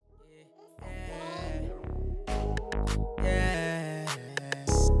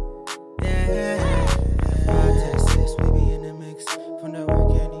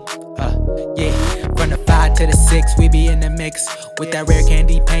6, we be in the mix with that rare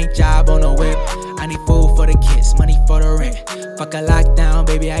candy paint job on the whip. I need food for the kids, money for the rent. Fuck a lockdown,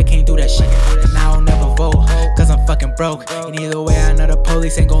 baby, I can't do that shit. And I don't never vote, cause I'm fucking broke. And either way, I know the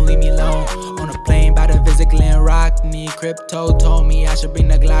police ain't gon' leave me alone. On a plane, by to visit Glen Rock. Need crypto, told me I should bring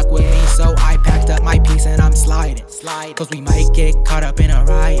the Glock with me. So I packed up my piece and I'm sliding. Cause we might get caught up in a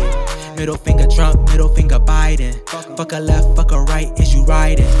riot. Middle finger Trump, middle finger Biden. Fuck a left, fuck a right, is you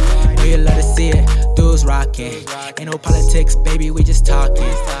riding? Know you love to see it, dudes rocking. Ain't no politics, baby, we just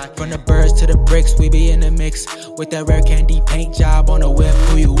talking. From the birds to the bricks, we be in the mix with that rare candy paint job on the whip.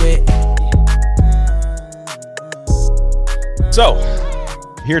 Who you with? So,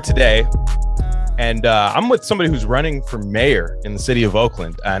 here today, and I'm with somebody who's running for mayor in the city of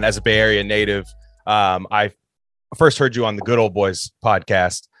Oakland. And as a Bay Area native, I first heard you on the Good Old Boys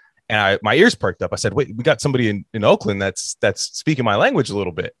podcast, and my ears perked up. I said, wait, we got somebody in Oakland that's speaking my language a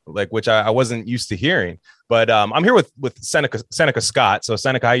little bit, like, which I wasn't used to hearing. But I'm here with Seneca Scott. So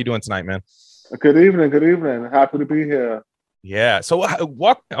Seneca, how you doing tonight, man? Good evening. Happy to be here. Yeah. So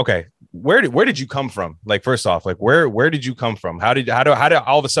okay. Where did you come from? Like, first off, like where did you come from? How did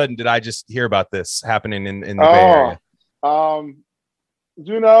all of a sudden did I just hear about this happening in the Bay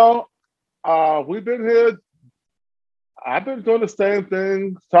Area? We've been here. I've been doing the same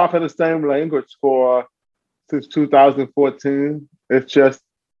thing, talking the same language since 2014. It's just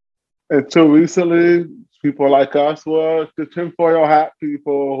until recently, people like us were the tinfoil hat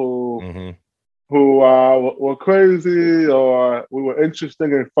people who were crazy, or we were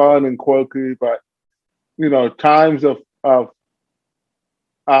interesting and fun and quirky. But times of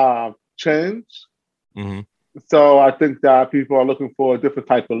change. Mm-hmm. So I think that people are looking for a different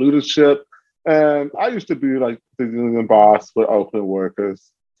type of leadership. And I used to be like the union boss for Oakland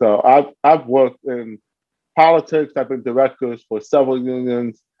workers. So I've worked in politics. I've been directors for several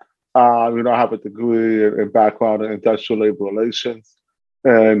unions. I have a degree and background in industrial labor relations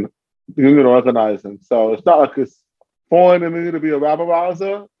and union organizing. So it's not like it's foreign to me to be a rabble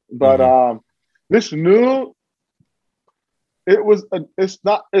rouser. But this new,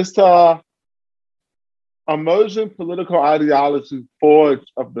 it's emerging political ideology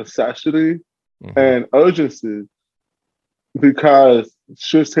forged of necessity and urgency, because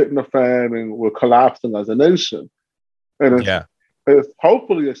shit's hitting the fan and we're collapsing as a nation. And it's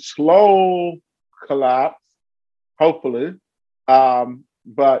hopefully a slow collapse, hopefully,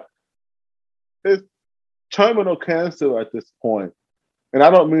 but it's terminal cancer at this point. And I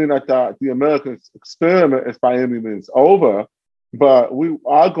don't mean that the American experiment is by any means over, but we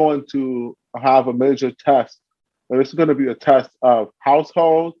are going to have a major test. And this is going to be a test of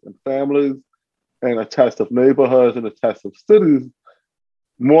households and families, and a test of neighborhoods, and a test of cities,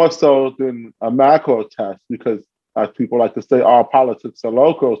 more so than a macro test, because as people like to say, our politics are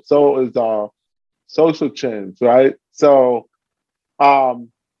local, so is our social change, right? So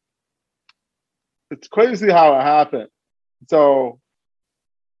it's crazy how it happened. So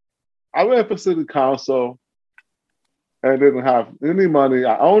I ran for city council and didn't have any money.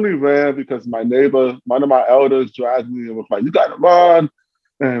 I only ran because my neighbor, one of my elders, dragged me and was like, you got to run,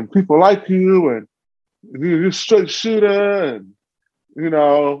 and people like you, and you're a straight shooter, and,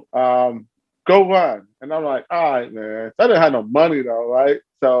 go run. And I'm like, all right, man. So I didn't have no money though, right?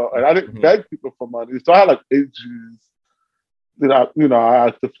 So, and I didn't beg people for money. So I had like 8 G's. I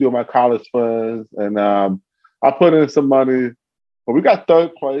asked a few of my college friends, and I put in some money. But we got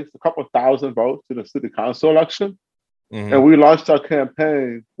third place, a couple thousand votes in the city council election. And we launched our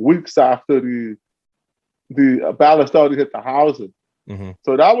campaign weeks after the ballots already hit the houses.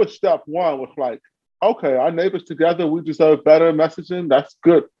 So that was step one, was like, okay, our neighbors together, we deserve better messaging. That's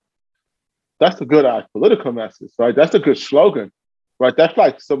good. That's a good political message, right? That's a good slogan, right? That's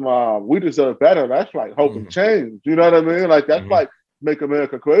like some, we deserve better. That's like hope and change. You know what I mean? Like, that's like make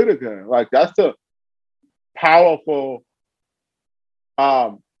America great again. Like, that's a powerful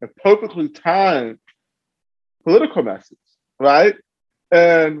and perfectly timed political message, right?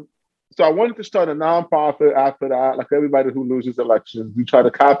 And so I wanted to start a nonprofit after that, like everybody who loses elections. You try to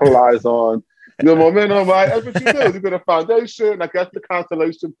capitalize on your momentum, right? That's what you do. You get a foundation, like that's the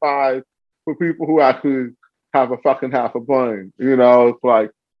consolation prize for people who actually have a fucking half a brain. It's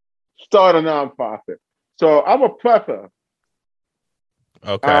like, start a nonprofit. So I'm a prepper.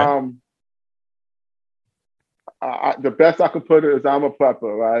 Okay. The best I could put it is I'm a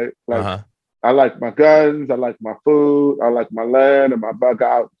prepper, right? Like, I like my guns, I like my food, I like my land and my bug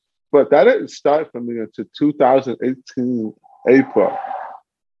out. But that didn't start for me until 2018, April.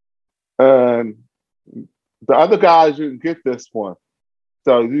 And the other guys didn't get this one.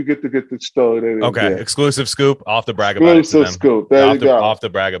 So you get to get the story. Okay, exclusive scoop. I'll have to brag about it to them. Exclusive scoop. There you go. I'll have to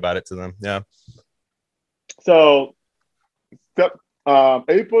brag about it to them. Yeah. So,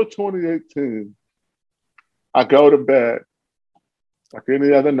 April 2018, I go to bed like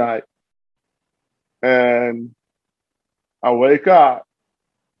any other night, and I wake up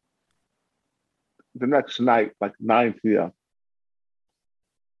the next night, like 9 p.m.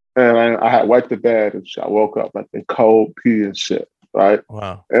 And I had wet the bed and shit. I woke up like in cold pee and shit, right?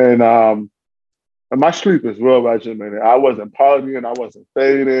 Wow. And my sleep is real regimented. I wasn't partying. I wasn't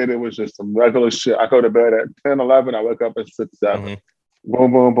faded. It was just some regular shit. I go to bed at 10, 11. I wake up at 6, 7. Mm-hmm.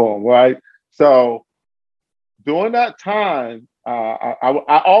 Boom, boom, boom, right? So during that time,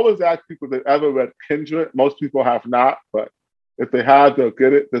 I always ask people if they've ever read Kindred. Most people have not, but if they have, they'll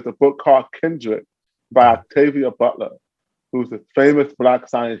get it. There's a book called Kindred by Octavia Butler, who's a famous Black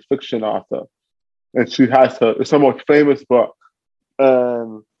science fiction author. And she has it's her most famous book.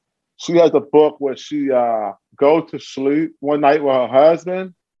 And she has a book where she goes to sleep one night with her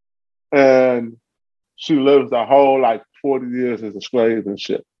husband, and she lives a whole like 40 years as a slave and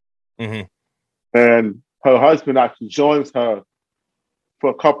shit. Mm-hmm. And her husband actually joins her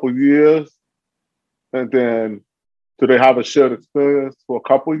for a couple of years, and then so they have a shared experience for a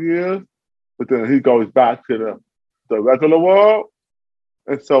couple of years, but then he goes back to the regular world.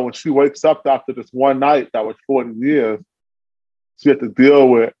 And so when she wakes up after this one night that was 40 years, she had to deal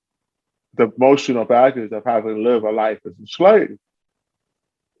with the emotional baggage of having lived a life as a slave,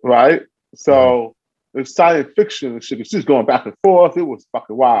 right? So it's science fiction and shit. She's going back and forth. It was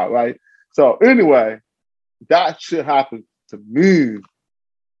fucking wild, right? So anyway, that shit happened to me.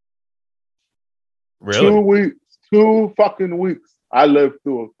 Really? 2 fucking weeks. I lived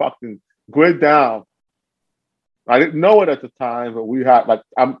through a fucking grid down. I didn't know it at the time, but we had like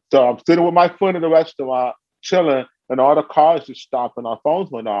I'm sitting with my friend in the restaurant, chilling, and all the cars just stopped and our phones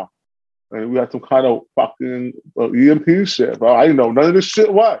went off. And we had some kind of fucking EMP shit, bro. I didn't know none of this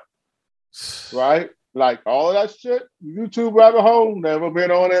shit what. Right? Like all of that shit, YouTube rabbit hole, never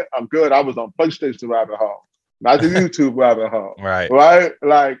been on it. I'm good. I was on PlayStation rabbit hole, not the YouTube rabbit hole. Right?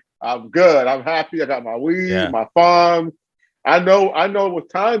 Like I'm good. I'm happy. I got my weed, my farm. I know what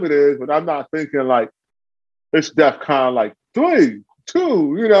time it is, but I'm not thinking like it's DEFCON like 3,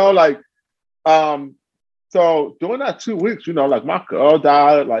 2, you know, like so during that 2 weeks, you know, like my girl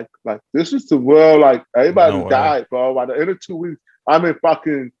died, like this is the world, like everybody died, bro. By the end of 2 weeks, I'm in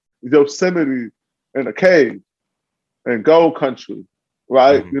fucking Yosemite in a cave in Gold Country,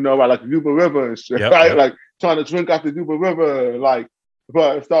 right? Mm-hmm. You know, like Yuba River and shit, right? Yep. Like trying to drink out the Yuba River, like,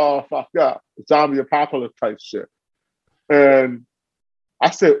 but it's all fucked up. Zombie apocalypse type shit. And I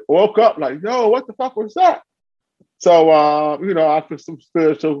woke up like, yo, what the fuck was that? So, you know, after some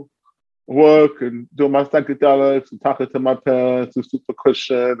spiritual work and doing my psychedelics and talking to my parents who's super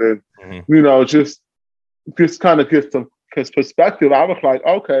Christian and, you know, just kind of get some perspective, I was like,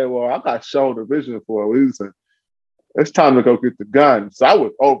 okay, well, I got shown a vision for a reason. It's time to go get the gun. So I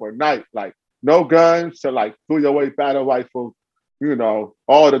was overnight, like, no guns to like 308 battle rifle, you know,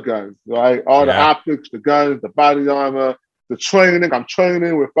 all the guns, right? All the optics, the guns, the body armor, the training. I'm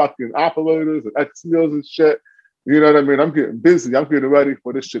training with fucking operators and ex-SEALs and shit. You know what I mean? I'm getting busy. I'm getting ready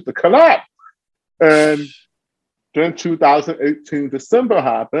for this shit to collapse. And then 2018 December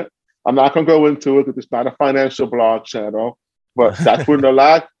happened. I'm not going to go into it because it's not a financial blog channel, but that's when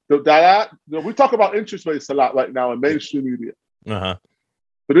we talk about interest rates a lot right now in mainstream media. Uh-huh.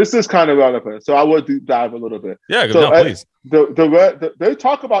 But this is kind of relevant. So I will deep dive a little bit. Yeah, please. They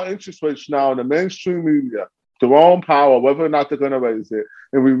talk about interest rates now in the mainstream media, Jerome Powell, whether or not they're going to raise it.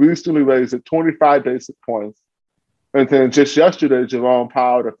 And we recently raised it 25 basic points. And then just yesterday, Jerome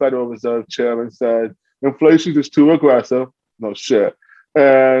Powell, the Federal Reserve Chairman, said inflation is too aggressive. No shit.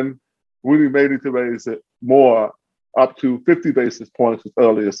 And we may need to raise it more, up to 50 basis points as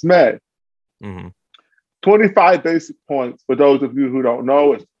early as May. Mm-hmm. 25 basic points, for those of you who don't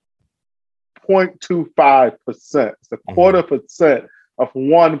know, is 0.25%. It's a quarter percent of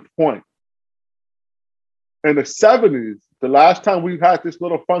 1 point. In the 70s, the last time we had this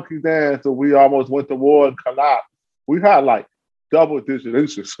little funky dance where we almost went to war and collapsed, we had like double-digit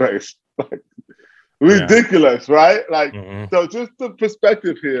interest rates. Like ridiculous, right? Like, so just the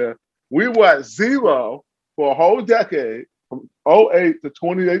perspective here, we were at zero for a whole decade, from 2008 to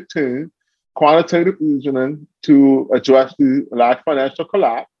 2018, quantitative easing to address the last financial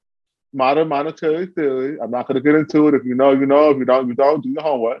collapse, modern monetary theory. I'm not going to get into it. If you know, you know. If you don't, you don't. Do your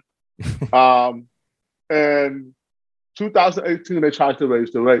homework. And 2018, they tried to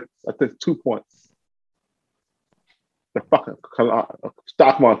raise the rates. I think 2 points. The fucking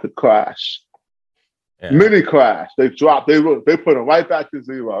stock market crash. Yeah. Mini crash. They dropped. They put them right back to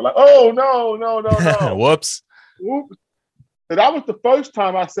zero. Like, oh no. Whoops. And that was the first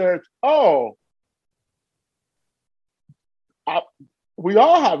time I said, oh, we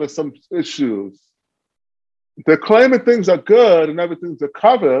are having some issues. They're claiming things are good and everything's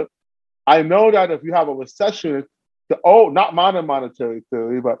covered. I know that if you have a recession, the old, not modern monetary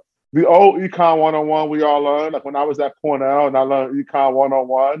theory, but the old Econ 101 we all learned, like when I was at Cornell and I learned Econ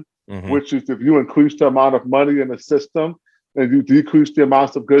 101, which is if you increase the amount of money in the system and you decrease the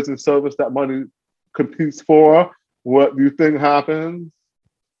amounts of goods and service that money competes for, what do you think happens?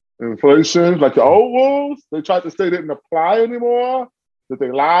 Inflation, like the old rules, they tried to say didn't apply anymore, that they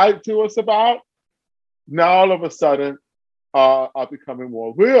lied to us about, now all of a sudden are becoming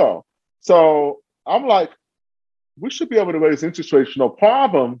more real. So I'm like, we should be able to raise interest rates, no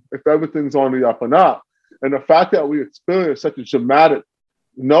problem, if everything's on the up and up. And the fact that we experienced such a dramatic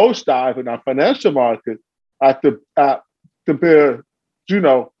nosedive in our financial market after a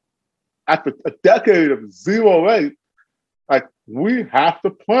decade of zero rate, like we have to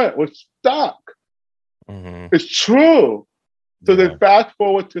print. We're stuck. It's true. So they fast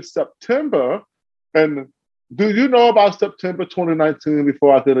forward to September, and do you know about September 2019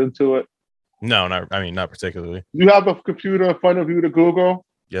 before I get into it? No, not particularly. You have a computer in front of you to Google?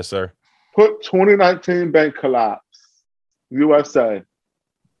 Yes, sir. Put 2019 bank collapse, USA.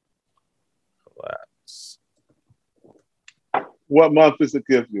 Collapse. What month does it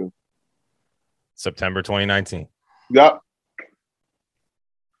give you? September 2019. Yep.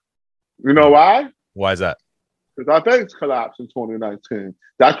 You know why? Why is that? Because our banks collapsed in 2019.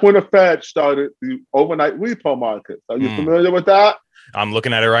 That's when the Fed started the overnight repo market. Are you familiar with that? I'm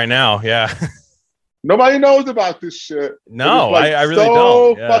looking at it right now. Yeah. Nobody knows about this shit. No, like I really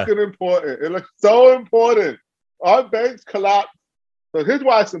don't. So fucking important. It looks so important. Our banks collapsed. So here's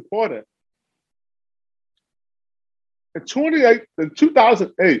why it's important. In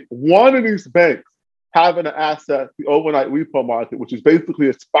 2008, one of these banks having an asset, the overnight repo market, which is basically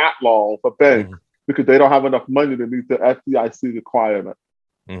a spot loan for banks because they don't have enough money to meet the FDIC requirement.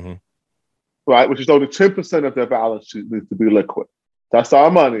 Right? Which is only 10% of their balance sheet needs to be liquid. That's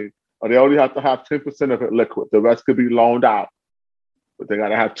our money. Or they only have to have 10% of it liquid. The rest could be loaned out. But they got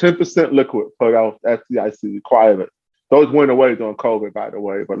to have 10% liquid per FDIC requirement. Those went away during COVID, by the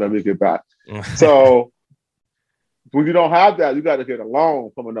way, but let me get back. So when you don't have that, you got to get a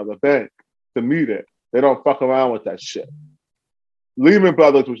loan from another bank to meet it. They don't fuck around with that shit. Lehman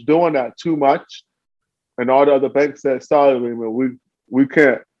Brothers was doing that too much. And all the other banks said, sorry, Lehman, we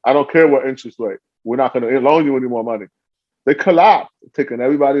can't. I don't care what interest rate. We're not going to loan you any more money. They collapsed, taking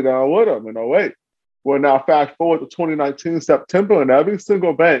everybody down with them in 08. Well, now fast forward to 2019 September, and every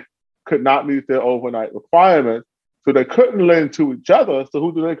single bank could not meet their overnight requirements, so they couldn't lend to each other. So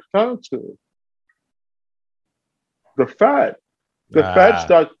who do they turn to? The Fed. The Fed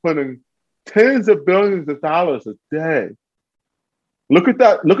starts putting tens of billions of dollars a day. Look at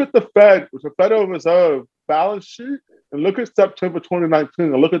that. Look at the Fed, the Federal Reserve balance sheet, and look at September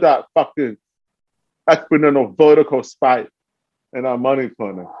 2019, and look at that fucking exponential vertical spike in our money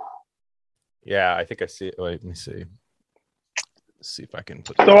printing. Yeah, I think I see it. Wait, let me see. Let's see if I can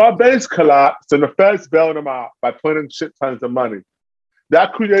put. So our banks collapsed, and the Fed's bailed them out by printing shit tons of money.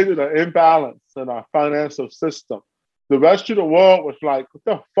 That created an imbalance in our financial system. The rest of the world was like, "What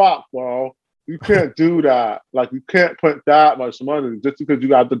the fuck, bro? You can't do that. Like, you can't print that much money just because you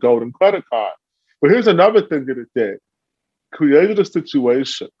got the golden credit card." But here's another thing that it did: created a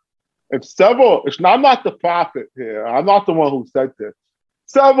situation. I'm not the prophet here. I'm not the one who said this.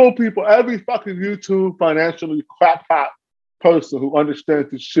 Several people, every fucking YouTube financially crackpot person who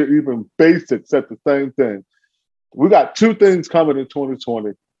understands this shit, even basic, said the same thing. We got two things coming in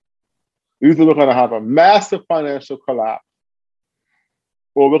 2020. Either we're going to have a massive financial collapse,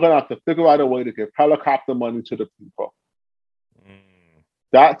 or we're going to have to figure out a way to give helicopter money to the people.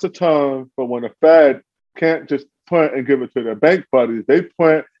 That's a term for when the Fed can't just print and give it to their bank buddies. They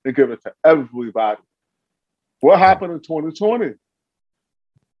print and give it to everybody. What happened in 2020?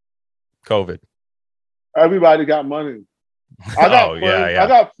 COVID. Everybody got money. I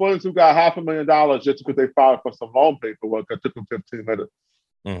got friends who got $500,000 just because they filed for some loan paperwork that took them 15 minutes.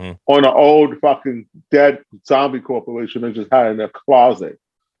 On an old fucking dead zombie corporation they just had in their closet.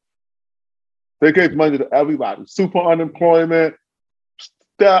 They gave money to everybody. Super unemployment,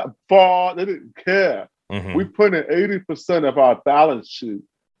 they didn't care. We printed 80% of our balance sheet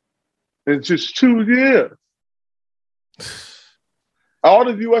in just 2 years. All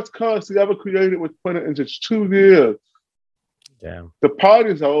the U.S. currency ever created was printed in just 2 years. Damn. The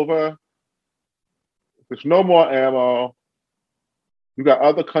party's over. There's no more ammo. You got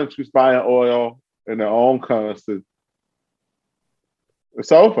other countries buying oil in their own currency.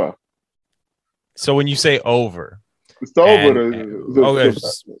 It's over. So when you say over, It's over. Okay,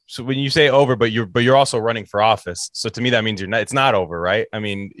 so when you say over, but you're also running for office. So to me, that means it's not over, right? I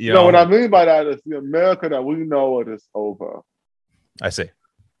mean, you know what I mean by that is the America that we know it is over. I see.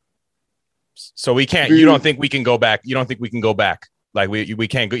 So we can't. You don't think we can go back? You don't think we can go back? Like we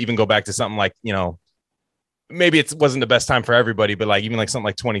can't even go back to something like, you know, maybe it wasn't the best time for everybody, but like even like something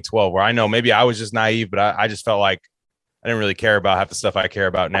like 2012, where I know maybe I was just naive, but I just felt like I didn't really care about half the stuff I care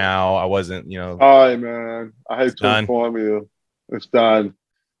about now. I wasn't, you know. All right, man. I hate to inform you. It's done.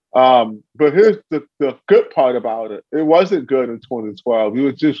 But here's the good part about it. It wasn't good in 2012. You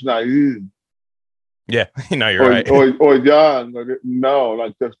were just naive. Yeah, no, you're right. Or young. No,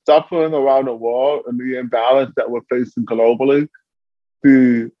 like the suffering around the world and the imbalance that we're facing globally,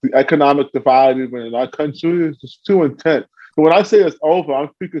 the economic divide even in our country is just too intense. But when I say it's over, I'm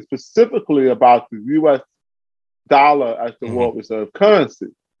speaking specifically about the U.S. dollar as the world reserve currency.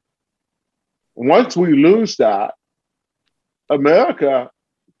 Once we lose that, America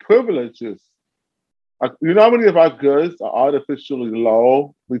privileges. You know how many of our goods are artificially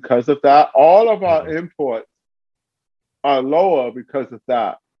low because of that? All of our imports are lower because of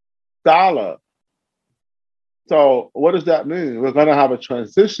that dollar. So what does that mean? We're going to have a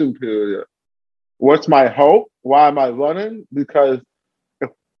transition period. What's my hope? Why am I running? Because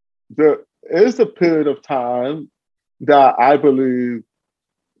there is a period of time that I believe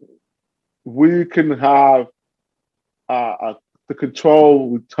we can have the control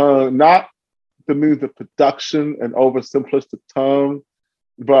return, not the means of production and oversimplistic terms,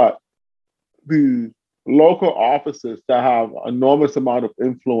 but the local offices that have enormous amount of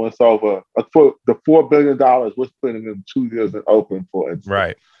influence over for the $4 billion we're spending in 2 years in Oakland, for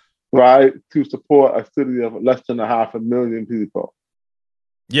instance. Right, to support a city of less than 500,000 people.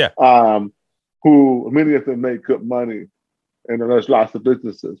 Yeah. Who many of them make good money, and there's lots of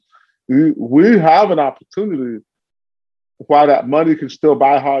businesses. We have an opportunity while that money can still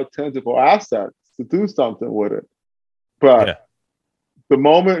buy hard, tangible assets to do something with it. But the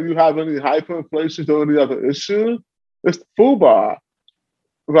moment you have any hyperinflation or any other issue, it's the FUBAR,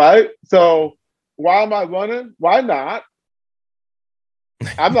 right? So why am I running? Why not?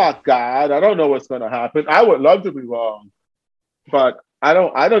 I'm not God. I don't know what's going to happen. I would love to be wrong, but I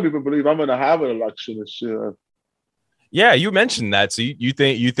don't even believe I'm going to have an election this year. Yeah, you mentioned that. So you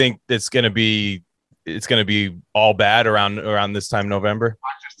think it's going to be all bad around this time November?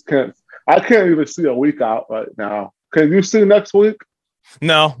 I can't even see a week out right now. Can you see next week?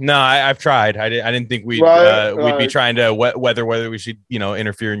 No, I've tried. I didn't think we'd be trying to whether we should, you know,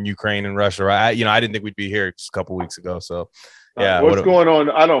 interfere in Ukraine and Russia. I didn't think we'd be here just a couple weeks ago. So yeah, what's going on?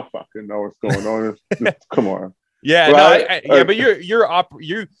 I don't fucking know what's going on. Come on. Yeah, right? But you're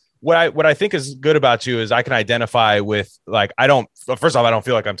what I think is good about you is I can identify with, like, first off, I don't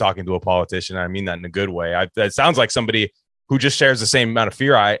feel like I'm talking to a politician. I mean that in a good way. That sounds like somebody who just shares the same amount of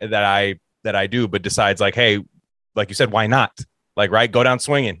fear that I do, but decides, like, hey, like you said, why not? Like, right, go down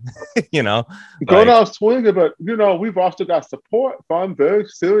swinging, you know, go down swinging. But you know, we've also got support from very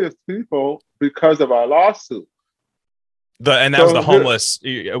serious people because of our lawsuit. That was the homeless.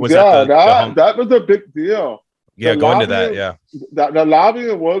 That was a big deal. Yeah, go into that. Yeah, the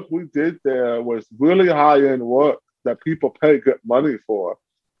lobbying work we did there was really high end work that people pay good money for.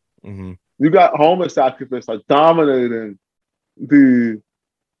 Mm-hmm. You got homeless activists like dominating the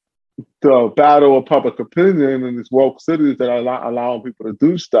battle of public opinion in these woke cities that are not allowing people to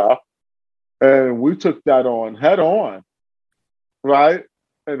do stuff, and we took that on head on, right,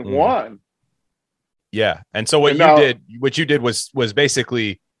 and won. Yeah, and so what you did was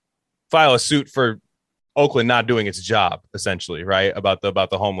basically file a suit for Oakland not doing its job, essentially, right? About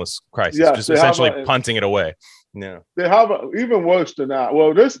the homeless crisis, just essentially punting it away. Yeah, they have even worse than that.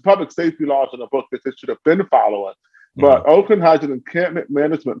 Well, there's public safety laws in the book that they should have been following, but Oakland has an encampment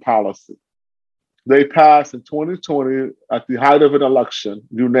management policy. They passed in 2020 at the height of an election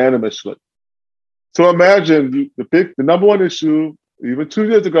unanimously. So imagine the number one issue, even 2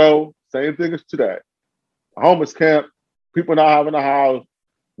 years ago, same thing as today. A homeless camp, people not having a house,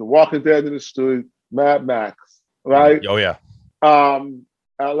 The Walking Dead in the street, Mad Max, right? Oh yeah.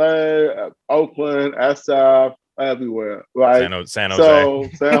 LA, Oakland, SF, everywhere, right? San Jose. So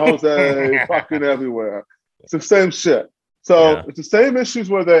San Jose, fucking everywhere. It's the same shit. So it's the same issues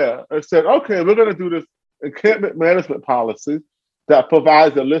were there. They said, okay, we're going to do this encampment management policy that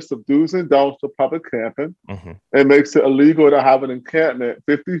provides a list of do's and don'ts for public camping and makes it illegal to have an encampment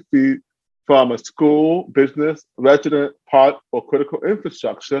 50 feet from a school, business, resident, park, or critical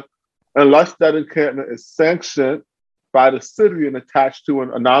infrastructure, unless that encampment is sanctioned by the city and attached to a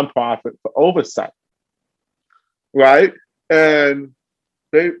nonprofit for oversight, right? And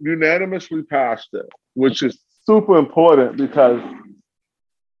they unanimously passed it, which is super important because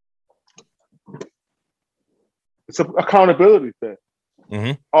it's an accountability thing.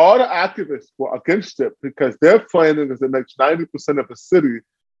 Mm-hmm. All the activists were against it because their planning is it makes 90% of the city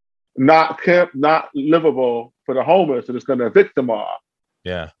not livable for the homeless, and it's going to evict them all.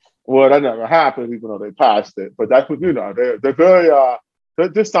 Yeah. Well, that never happened, even though they passed it. But that's what they're very they're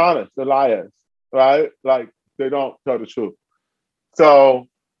dishonest, they're liars, right? Like they don't tell the truth. So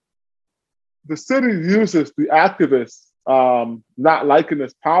the city uses the activists not liking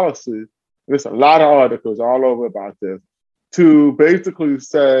this policy. There's a lot of articles all over about this to basically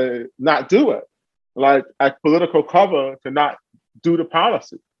say not do it, like as political cover to not do the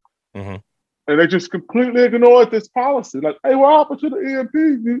policy. Mm-hmm. And they just completely ignored this policy. Like, hey, what happened to the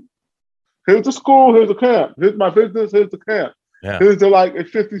EMP? Here's the school, here's the camp. Here's my business, here's the camp. Yeah. Here's the like at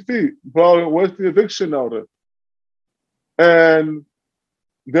 50 feet. Well, where's the eviction notice? And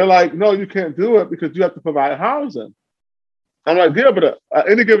they're like, no, you can't do it because you have to provide housing. I'm like, yeah, but at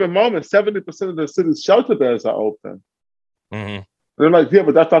any given moment, 70% of the city's shelter beds are open. Mm-hmm. They're like, yeah,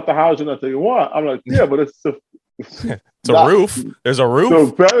 but that's not the housing that they want. I'm like, yeah, but it's a roof. There's a roof.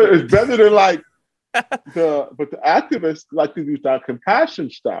 So it's better than like but the activists like to use that compassion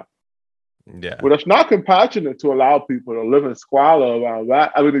stuff. Yeah. Well, it's not compassionate to allow people to live in squalor around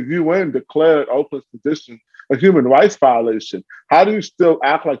that. I mean, the UN declared Oakland's condition a human rights violation. How do you still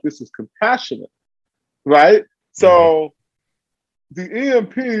act like this is compassionate? Right? So the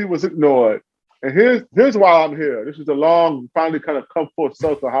EMP was ignored. And here's why I'm here. This is a long, finally kind of come full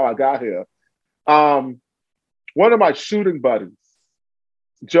circle how I got here. One of my shooting buddies,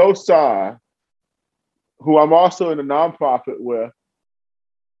 Joe Sarr, who I'm also in a nonprofit with,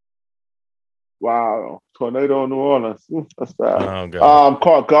 tornado in New Orleans. That's bad. Oh, God.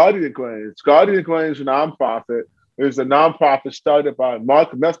 Called Guardian Grange. Guardian Grange nonprofit is a nonprofit started by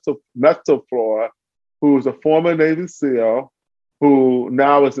Mark Mestelfloor, who is a former Navy SEAL, who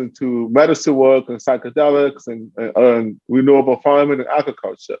now is into medicine work and psychedelics and renewable farming and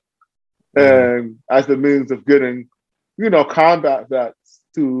agriculture. And as the means of getting, combat vets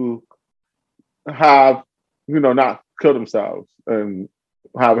to have, not kill themselves and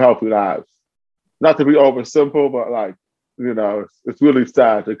have healthy lives. Not to be oversimple, but like, it's really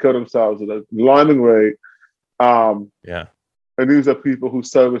sad. They kill themselves at an alarming rate. And these are people who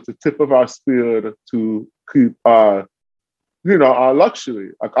serve as the tip of our spear to keep our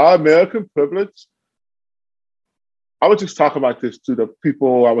luxury, like our American privilege. I was just talking about this to the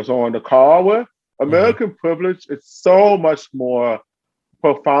people I was on the call with. American privilege is so much more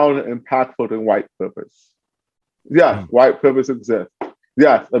profound and impactful than white privilege. Yes, white privilege exists.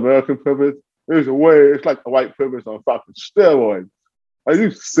 Yes, American privilege is it's like white privilege on fucking steroids. Are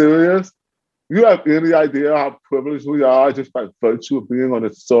you serious? You have any idea how privileged we are just by virtue of being on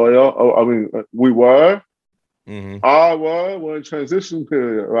the soil? We were. We're in transition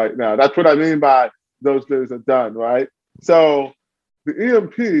period right now. That's what I mean by those days are done, right? So the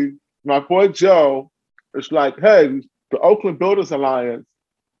EMP, my boy Joe, is like, hey, the Oakland Builders Alliance,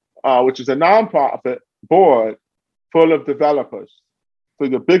 which is a nonprofit board full of developers. So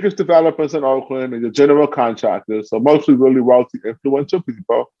your biggest developers in Oakland and your general contractors, so mostly really wealthy, influential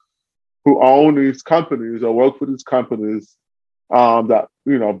people who own these companies or work for these companies that,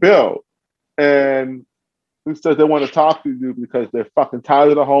 build. And he said they want to talk to you because they're fucking tired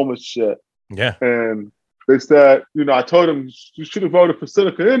of the homeless shit. Yeah. And they said, I told them you should have voted for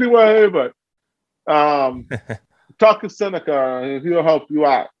Seneca anyway, but talk to Seneca and he'll help you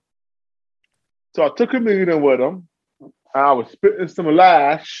out. So I took a meeting with him. I was spitting some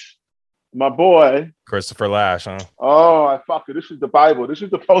lash. My boy. Christopher Lash, huh? Oh, this is the Bible. This is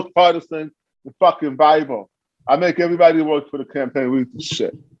the post-partisan fucking Bible. I make everybody who works for the campaign read this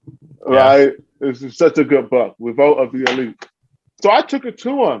shit. Right? This is such a good book. Revolt of the Elite. So I took it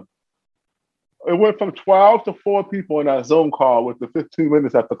to him. It went from 12 to 4 people in that Zoom call with the 15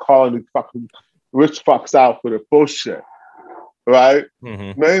 minutes after calling the fucking rich fucks out for the bullshit. Right?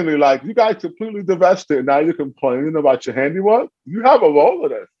 Mainly like, you guys completely divested. Now you're complaining about your handiwork. You have a role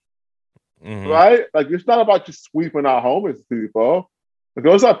in this. Right? Like, it's not about just sweeping out homeless people.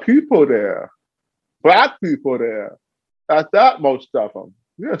 Those are people there. Black people there. At that, most of them.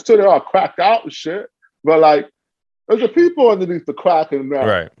 Yeah, so they're all cracked out and shit. But like, there's a people underneath the crack in there.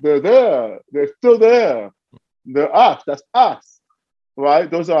 Right. They're there. They're still there. They're us. That's us. Right?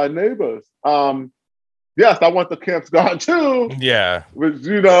 Those are our neighbors. Yes, I want the camps gone too. Yeah. But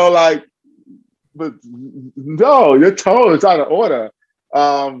but no, your tone is out of order.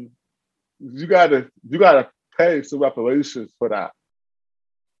 You gotta pay some reparations for that.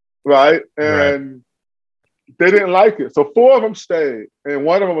 Right? And they didn't like it. So 4 of them stayed. And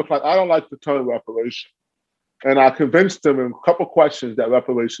one of them was like, I don't like the term reparation. And I convinced them in a couple questions that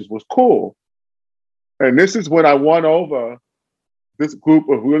reparations was cool. And this is when I won over this group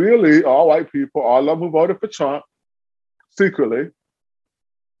of really elite, all white people, all of them who voted for Trump secretly,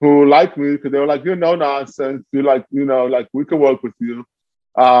 who liked me because they were like, you're no nonsense. You're like, like we can work with you.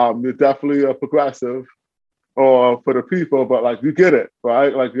 You're definitely a progressive or for the people, but like you get it,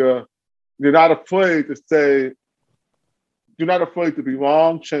 right? Like you're not afraid to say, you're not afraid to be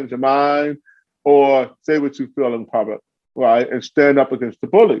wrong, change your mind, or say what you feel in public, right? And stand up against the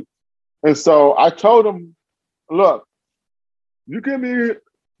bully. And so I told them, look, you give me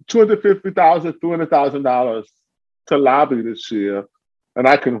 $250,000, $300,000 to lobby this year, and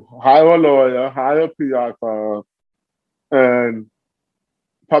I can hire a lawyer, hire a PR firm, and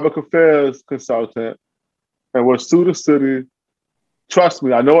public affairs consultant, and we'll sue the city. Trust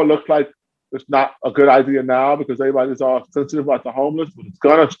me, I know it looks like it's not a good idea now because everybody's all sensitive about the homeless, but it's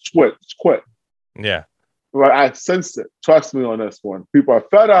gonna switch quick. Yeah. Right, I sense it. Trust me on this one. People are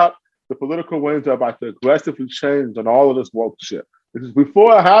fed up. The political winds are about to aggressively change on all of this woke shit. This is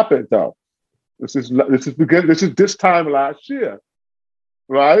before it happened, though. This is this time last year,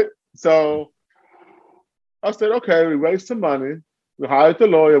 right? So I said, okay, we raised some money. We hired the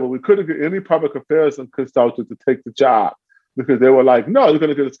lawyer, but we couldn't get any public affairs consultant to take the job because they were like, no, you're going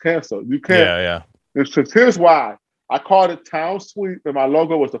to get us canceled. You can't. Yeah. It's just, here's why. I called it Town Sweep, and my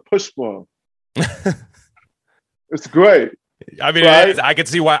logo was a push broom. It's great. I mean, right? I could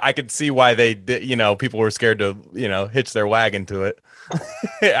see why they did, people were scared to, hitch their wagon to it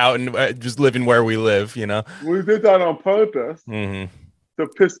out and just living where we live, We did that on purpose to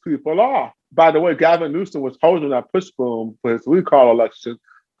piss people off. By the way, Gavin Newsom was holding that push broom for his recall election.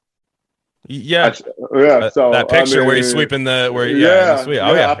 Yeah. So that picture where he's sweeping I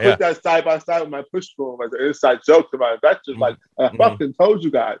put that side by side with my push broom as an inside joke to my investors. Like, I fucking told you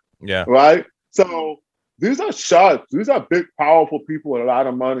guys. Yeah. Right? So these are sharks. These are big, powerful people with a lot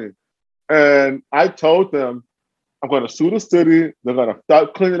of money. And I told them, I'm going to sue the city. They're going to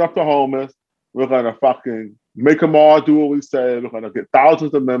start cleaning up the homeless. We're going to fucking make them all do what we say. We're going to get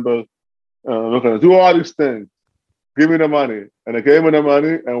thousands of members. We're going to do all these things. Give me the money. And they gave me the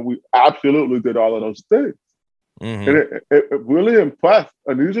money, and we absolutely did all of those things. And it really impressed.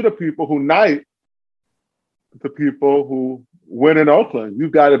 And these are the people who unite the people who win in Oakland.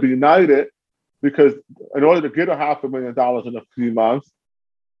 You've got to be united because in order to get $500,000 in a few months,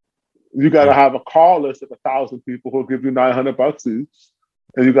 you got to have a call list of 1,000 people who'll give you $900 each.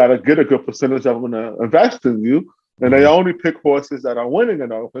 And you got to get a good percentage of them to invest in you. And they only pick horses that are winning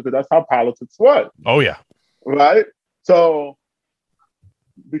in Oakland because that's how politics work. Oh, yeah. Right? So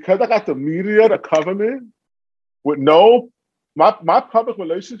because I got the media to cover me with my public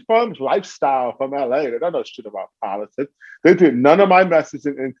relations firm is Lifestyle from LA. They don't know shit about politics. They did none of my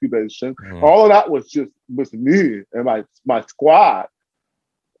messaging incubation. All of that was me and my squad.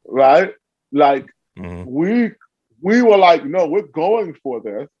 Right? Like we were like, no, we're going for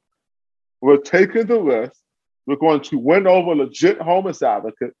this. We're taking the risk. We're going to win over legit homeless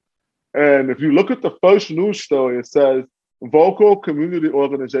advocates. And if you look at the first news story, it says vocal community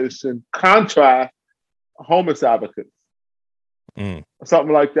organization contrast homeless advocates.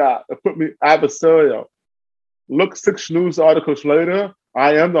 Something like that. It put me adversarial. Look 6 news articles later,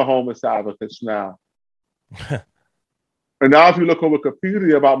 I am the homeless advocates now. And now if you look on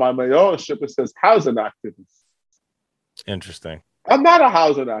Wikipedia about my mayorship, it says housing activist. Interesting. I'm not a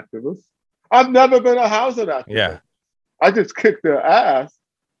housing activist. I've never been a housing activist. Yeah. I just kicked their ass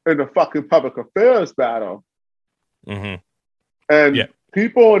in the fucking public affairs battle. And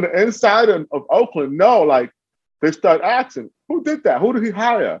people on the inside of Oakland know, like, they start asking, who did that? Who did he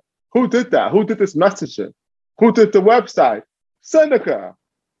hire? Who did that? Who did this messaging? Who did the website? Seneca.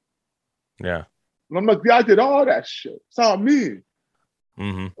 Yeah. And I'm like, yeah, I did all that shit. It's all me.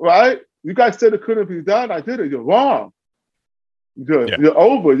 Right? You guys said it couldn't be done. I did it. You're wrong. You're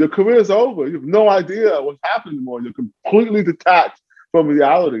over. Your career's over. You have no idea what's happening anymore. You're completely detached from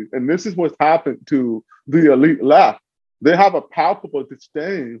reality. And this is what's happened to the elite left. They have a palpable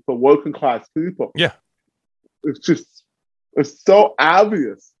disdain for working class people. Yeah. It's so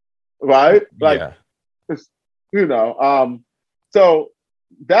obvious, right? Like, it's, so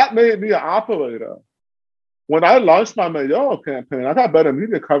that made me an operator. When I launched my mayoral campaign, I got better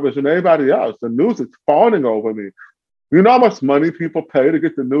media coverage than anybody else. The news is fawning over me. You know how much money people pay to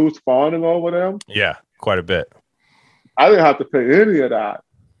get the news fawning over them? Yeah, quite a bit. I didn't have to pay any of that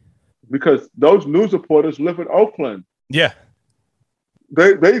because those news reporters live in Oakland. Yeah.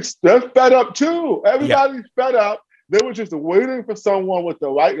 They're fed up too. Everybody's fed up. They were just waiting for someone with the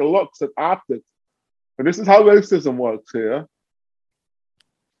right looks and optics. And this is how racism works here.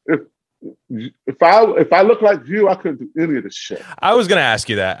 if I look like you, I couldn't do any of this shit. I was gonna ask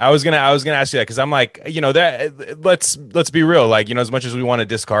you that. I was gonna ask you that because I'm like, that let's be real. Like, as much as we want to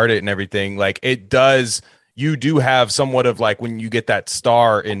discard it and everything, like it does. You do have somewhat of like when you get that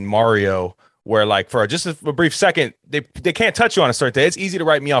star in Mario, where like for just a brief second, they can't touch you on a start day. It's easy to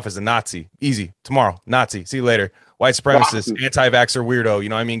write me off as a Nazi. Easy tomorrow, Nazi. See you later. White supremacist, anti-vaxxer weirdo. You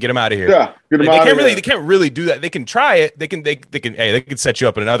know what I mean? Get them out of here. Yeah, get them out of here. They can't really do that. They can try it. They can. Hey, they can set you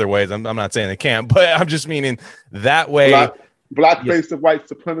up in other ways. I'm not saying they can't, but I'm just meaning that way. Blackface of white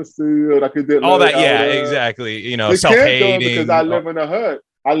supremacy, like it did. All that, yeah, exactly. They self-hating. Because I live in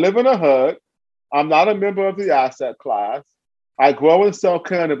a hood. I'm not a member of the asset class. I grow and sell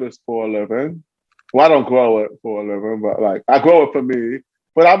cannabis for a living. Well, I don't grow it for a living, but like I grow it for me.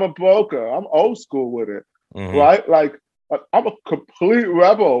 But I'm a broker. I'm old school with it. Mm-hmm. Right? Like I'm a complete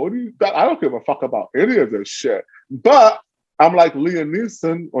rebel. I don't give a fuck about any of this shit. But I'm like Liam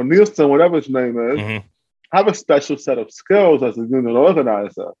Neeson or Nielsen, whatever his name is. Mm-hmm. I have a special set of skills as a union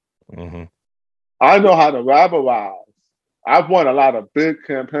organizer. Mm-hmm. I know how to rabble-rouse. I've won a lot of big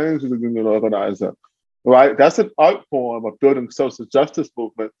campaigns as a union organizer. Right? That's an art form of building social justice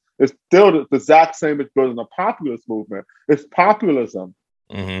movement. It's still the exact same as building a populist movement. It's populism.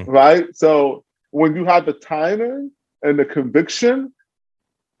 Mm-hmm. Right? So when you have the timing and the conviction,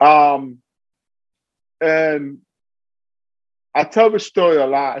 and I tell this story a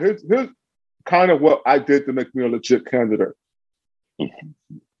lot. Here's kind of what I did to make me a legit candidate.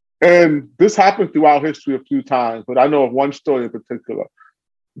 And this happened throughout history a few times, but I know of one story in particular.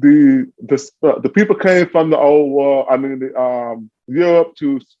 The people came from the old world, Europe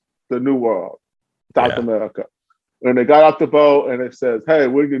to the new world, South America. And they got off the boat and it says, hey,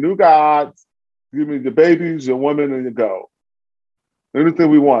 we're your new gods. Give me your babies, your women, and your gold. Anything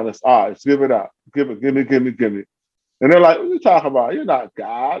we want, it's ours. Give it up. Give me. And they're like, what are you talking about? You're not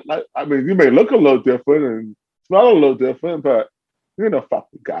God. Like, you may look a little different and smell a little different, but you're no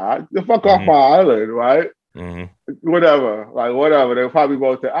fucking God. You fuck off my island, right? Mm-hmm. Whatever. They probably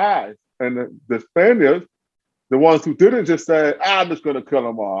rolled their eyes. And the Spaniards, the ones who didn't just say, I'm just going to kill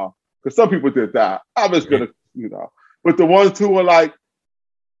them all. Because some people did that. I'm just going to, But the ones who were like,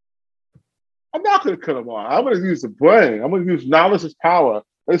 I'm not going to kill them all. I'm going to use the brain. I'm going to use knowledge as power.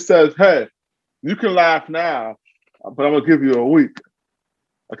 It says, hey, you can laugh now, but I'm going to give you a week.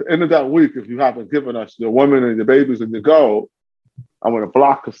 At the end of that week, if you haven't given us your women and your babies and your gold, I'm going to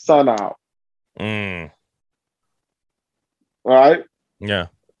block the sun out. Mm. Right? Yeah.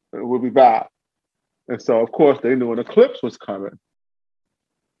 We'll be back. And so, of course, they knew an eclipse was coming.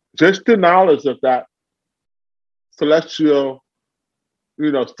 Just the knowledge of that celestial,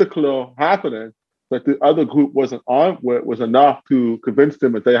 stickler happening that the other group wasn't armed with was enough to convince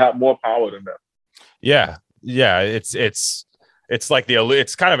them that they had more power than them. Yeah. It's like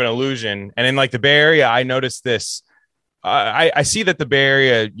it's kind of an illusion. And in like the Bay Area, I noticed this. I see that the Bay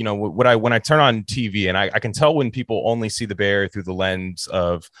Area, when I turn on TV and I can tell when people only see the Bay Area through the lens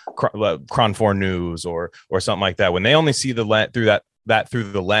of Cron 4 News or something like that. When they only see through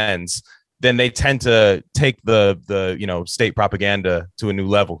the lens, then they tend to take the state propaganda to a new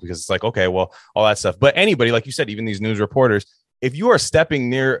level because it's like, okay, well, all that stuff. But anybody, like you said, even these news reporters, if you are stepping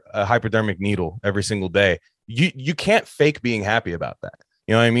near a hypodermic needle every single day, you can't fake being happy about that.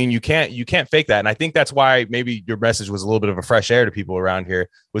 You know what I mean? You can't fake that. And I think that's why maybe your message was a little bit of a fresh air to people around here,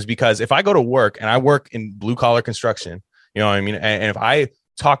 was because if I go to work and I work in blue collar construction, you know what I mean? And if I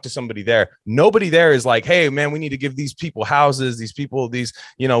talk to somebody there, nobody there is like, hey man, we need to give these people houses, we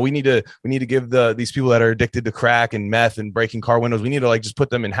need to give these people that are addicted to crack and meth and breaking car windows, we need to like just put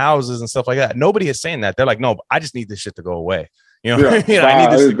them in houses and stuff like that. Nobody is saying that. They're like, no, I just need this shit to go away. I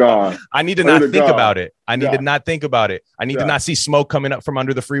need to not think about it. I need to not think about it. I need to not see smoke coming up from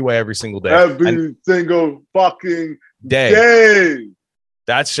under the freeway every single day. Every single fucking day.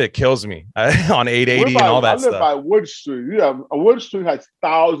 That shit kills me on 880 and all that stuff. I live by Wood Street. Yeah, Wood Street has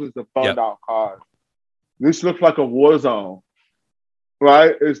thousands of burned out cars. This looks like a war zone,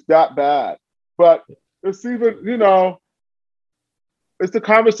 right? It's that bad. But it's even, it's the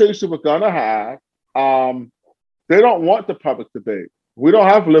conversation we're gonna have. They don't want the public debate. We don't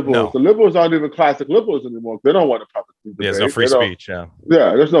have liberals. No. The liberals aren't even classic liberals anymore. They don't want the public debate. There's no free speech. Yeah,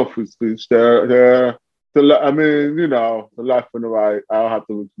 there's no free speech. They're the left and the right. I don't have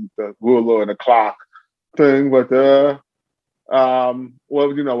to repeat the ruler and the clock thing, but you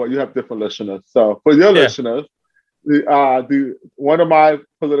have different listeners. So for your listeners, one of my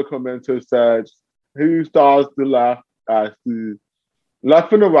political mentors said he stars the left as the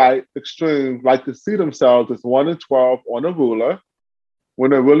left and the right extremes like to see themselves as 1 and 12 on a ruler when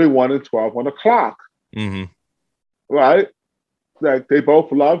they're really 1 and 12 on a clock. Mm-hmm. Right? like they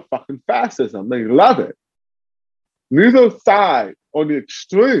both love fucking fascism. They love it. Neither side on the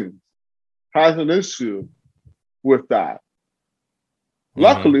extremes has an issue with that.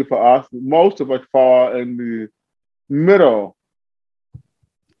 Luckily for us, most of us fall in the middle,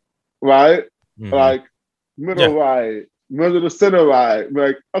 right? Like middle right, middle to center right.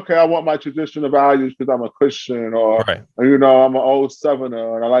 Like, okay, I want my traditional values because I'm a Christian, or you know, I'm an old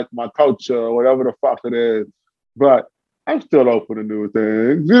Southerner and I like my culture, or whatever the fuck it is. But I'm still open to new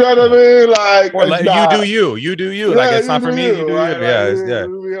things. You know what I mean? Like, or like you do you. Yeah, like it's not for me. You do right? you. Yeah, like,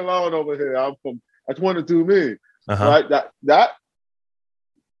 leave me alone over here. I just want to do me. Right? That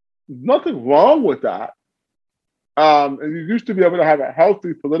nothing wrong with that. And you used to be able to have a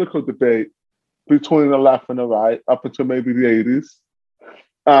healthy political debate between the left and the right up until maybe the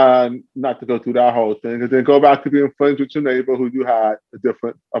 80s. Not to go through that whole thing, and then go back to being friends with your neighbor who you had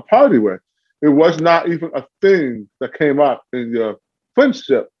a party with. It was not even a thing that came up in your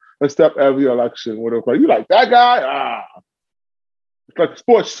friendship, except every election. Whatever, you like that guy? It's like a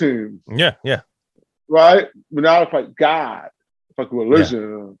sports team. Yeah. Right? But now it's like God. It's like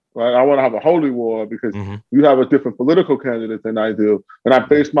religion. Right? I want to have a holy war because you have a different political candidate than I do. And I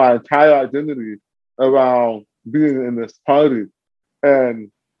base my entire identity around being in this party.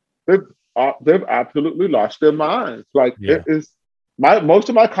 And they've absolutely lost their minds. Like it is most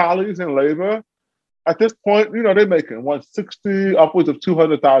of my colleagues in labor at this point, you know, they're making 160, upwards of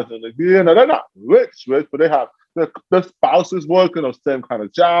 200,000 a year. Now they're not rich, but they have their spouses working on the same kind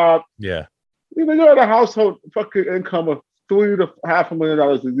of job. Yeah. You know, you're at a household fucking income of $3 to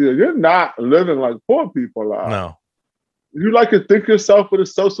 $500,000 a year. You're not living like poor people are. No. You like to think yourself with a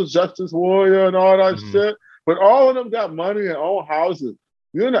social justice warrior and all that shit, but all of them got money and own houses.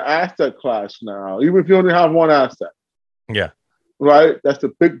 You're in the asset class now, even if you only have one asset. Yeah. Right? That's the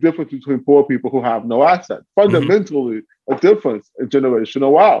big difference between poor people who have no assets. Fundamentally, a difference in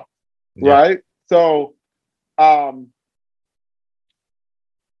generational wealth. Right? So,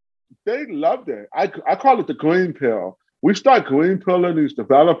 they loved it. I call it the green pill. We start green pilling these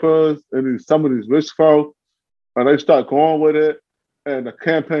developers and some of these rich folks, and they start going with it, and the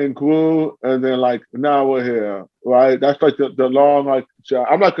campaign grew, and then like now we're here, right? That's like the long like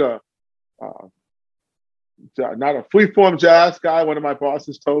I'm like not a freeform jazz guy. One of my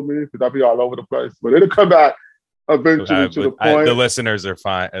bosses told me because I'll be all over the place, but it'll come back eventually to the point. The listeners are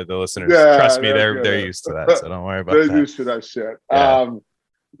fine. The listeners, trust me, they're used to that, so don't worry about that. They're used to that shit. Yeah.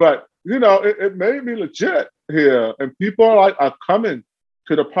 But you know, it made me legit here, and people are coming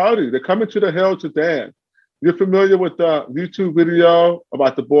to the party. They're coming to the hill to dance. You're familiar with the YouTube video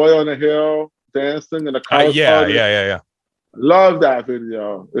about the boy on the hill dancing in the college party? Yeah. Love that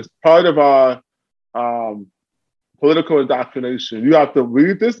video. It's part of our political indoctrination. You have to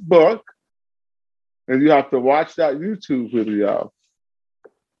read this book, and you have to watch that YouTube video.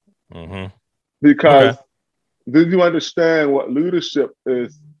 Because then you understand what leadership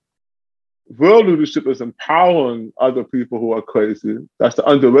is. Real leadership is empowering other people who are crazy. That's the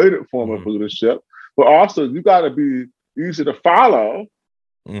underrated form of leadership. But also, you got to be easy to follow,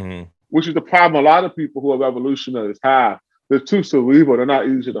 which is the problem a lot of people who are revolutionaries have. They're too cerebral. They're not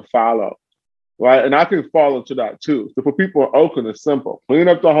easy to follow, right? And I can fall into that too. So for people in Oakland, it's simple. Clean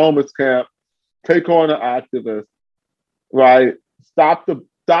up the homeless camp, take on an activist, right? Stop the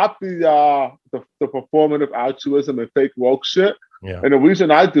performative altruism and fake woke shit. Yeah. And the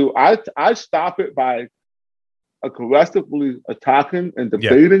reason I do, I stop it by aggressively attacking and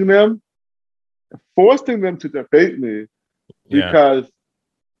debating them, forcing them to debate me, because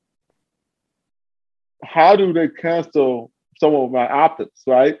how do they cancel some of my optics,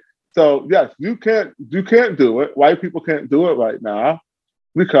 right? So yes, you can't do it. White people can't do it right now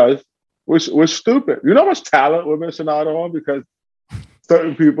because we're stupid. You know how much talent we're missing out on because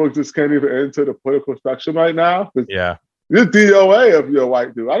certain people just can't even enter the political spectrum right now. Yeah. You're DOA if you're a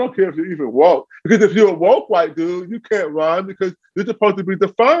white dude. I don't care if you're even woke. Because if you're a woke white dude, you can't run because you're supposed to be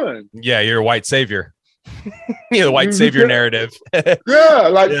defined. Yeah, you're a white savior. You're the white savior narrative.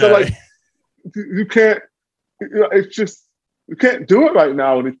 So you can't, it's just, you can't do it right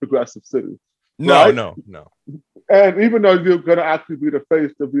now in these progressive cities. No. And even though you're going to actually be the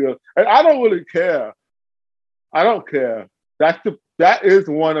face of your, and I don't really care. I don't care. That is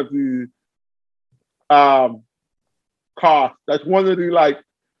one of the costs. That's one of the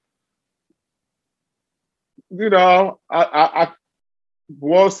I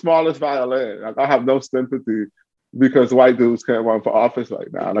world's smallest violin. Like I have no sympathy because white dudes can't run for office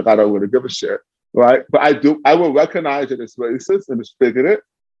right now. Like I don't really give a shit, right? But I will recognize that it's racist and it's bigoted.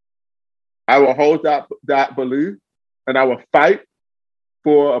 I will hold that belief, and I will fight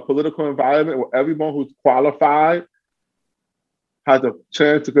for a political environment where everyone who's qualified had the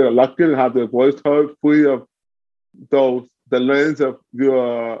chance to get elected and have their voice heard, free of the lens of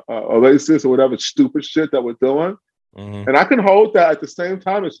your racist or whatever stupid shit that we're doing. Mm-hmm. And I can hold that at the same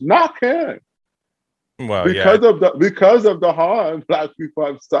time as not caring. Well, because of the harm Black people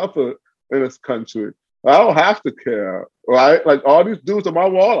have suffered in this country. I don't have to care, right? Like all these dudes on my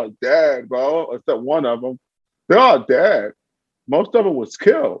wall are dead, bro. Except one of them. They're all dead. Most of them was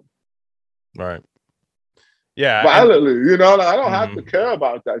killed. Right. Yeah. Violently, you know, like, I don't have to care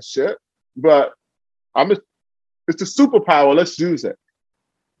about that shit. But it's a superpower. Let's use it.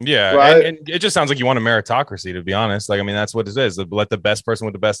 Yeah. Right? And it just sounds like you want a meritocracy, to be honest. Like, I mean, that's what it is. Let the best person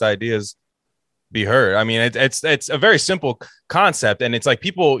with the best ideas be heard. I mean, it's a very simple concept, and it's like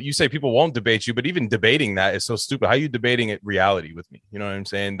you say people won't debate you, but even debating that is so stupid. How are you debating it reality with me? You know what I'm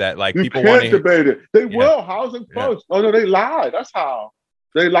saying? That like you people can't want to debate it. They will. Housing first. Oh no, they lie. That's how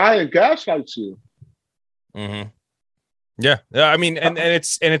they lie and gaslight you. Mm-hmm. Yeah, I mean, and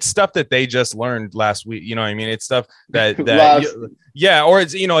it's stuff that they just learned last week. You know what I mean? It's stuff that or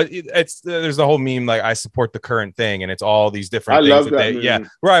it's it's there's the whole meme like I support the current thing, and it's all these different things that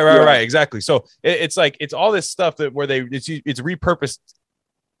right, exactly. So it's like it's all this stuff that where it's repurposed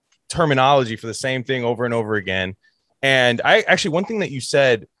terminology for the same thing over and over again. And I actually one thing that you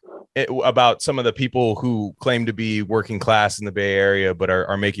said about some of the people who claim to be working class in the Bay Area, but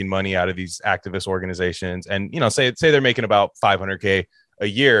are making money out of these activist organizations. And, say they're making about $500K a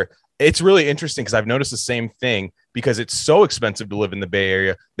year. It's really interesting because I've noticed the same thing because it's so expensive to live in the Bay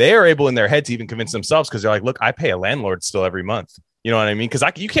Area. They are able in their head to even convince themselves because they're like, look, I pay a landlord still every month. You know what I mean? Because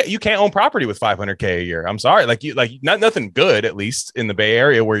you can't own property with $500K a year. I'm sorry, nothing good, at least in the Bay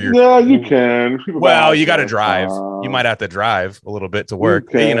Area where you're. Yeah, you can. Well, you got to drive. You might have to drive a little bit to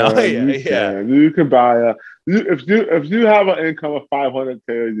work. You can buy if you have an income of $500K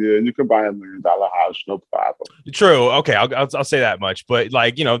a year, you can buy $1 million house, no problem. True. Okay, I'll say that much. But for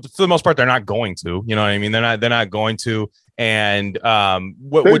the most part, they're not going to. You know what I mean? They're not going to. And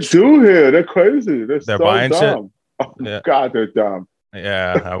they do here. They're crazy. They're so buying dumb. shit. Oh, yeah. God, they're dumb.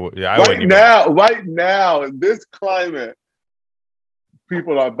 Yeah, right now, in this climate,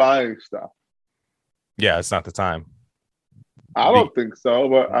 people are buying stuff. Yeah, it's not the time. I don't think so,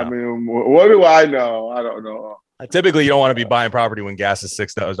 but no. I mean, what do I know? I don't know. Typically, you don't want to be buying property when gas is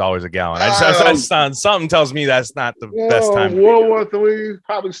 $6 a gallon. Something tells me that's not the best time. World War III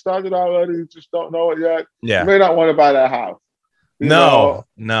probably started already. You just don't know it yet. Yeah, you may not want to buy that house. No.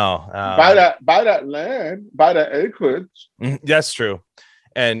 Buy that land, buy that acreage. That's true.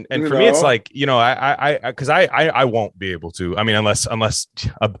 And for me, it's like, I won't be able to. I mean, unless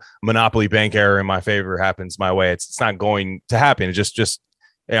a monopoly bank error in my favor happens my way, it's not going to happen. It's just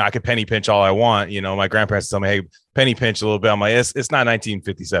I could penny pinch all I want. My grandparents tell me, hey, penny pinch a little bit. I'm like, it's not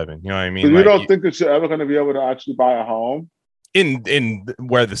 1957. You know what I mean? So you don't think that you're ever going to be able to actually buy a home? In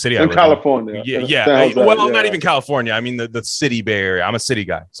where the city in California. Not even California. I mean the city Bay Area. I'm a city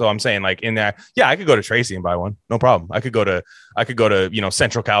guy, so I'm saying like in there. Yeah, I could go to Tracy and buy one, no problem. I could go to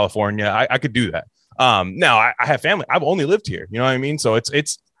Central California. I could do that. Now I have family. I've only lived here. You know what I mean? So it's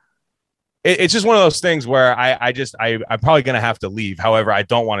just one of those things where I'm probably gonna have to leave. However, I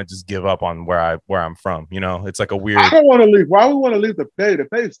don't want to just give up on where I'm from. It's like a weird. I don't want to leave. Why would we want to leave the Bay? The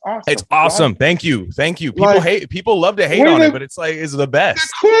Bay is awesome. It's awesome. Right? Thank you. People love to hate on it, but it's like it's the best.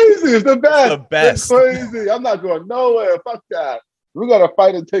 It's crazy. It's the best. It's the best. It's crazy. I'm not going nowhere. Fuck that. We gotta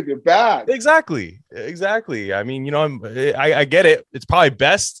fight and take it back. Exactly. I mean, I get it. It's probably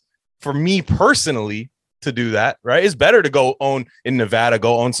best for me personally to do that, right? It's better to go own in Nevada,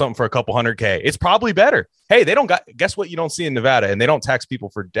 go own something for a couple $100K. It's probably better. Hey, guess what you don't see in Nevada, and they don't tax people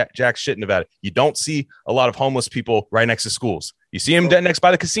for jack shit in Nevada. You don't see a lot of homeless people right next to schools. You see them next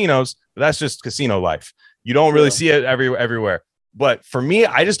by the casinos, but that's just casino life. You don't really see it everywhere. But for me,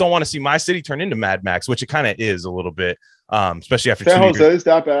 I just don't want to see my city turn into Mad Max, which it kind of is a little bit, especially after San Jose. Is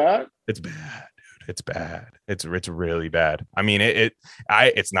that bad? It's bad. It's bad. It's really bad. I mean,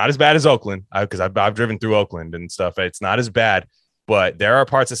 it's not as bad as Oakland because I've driven through Oakland and stuff. It's not as bad, but there are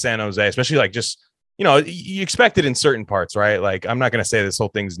parts of San Jose, especially like just, you expect it in certain parts, right? Like, I'm not going to say this whole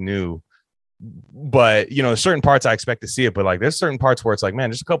thing's new, but certain parts I expect to see it, but like there's certain parts where it's like,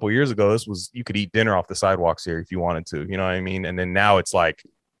 man, just a couple of years ago, you could eat dinner off the sidewalks here if you wanted to, you know what I mean? And then now it's like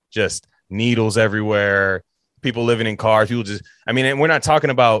just needles everywhere, people living in cars, and we're not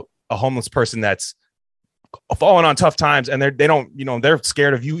talking about a homeless person that's falling on tough times and they're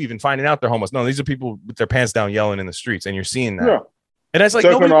scared of you even finding out they're homeless. No, these are people with their pants down yelling in the streets, and you're seeing that. Yeah. And it's like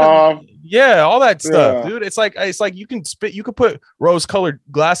all that stuff, dude. It's like you can put rose-colored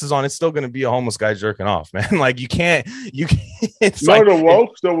glasses on. It's still going to be a homeless guy jerking off, man. Like you can't. The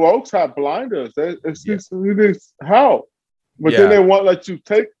wokes have blinders. It's help. But then they won't let you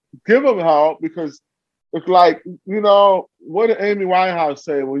give them help because it's like, what did Amy Winehouse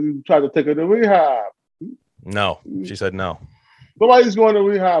say when you tried to take her to rehab? No, she said no. Nobody's going to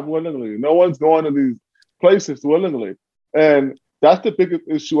rehab willingly. No one's going to these places willingly. And that's the biggest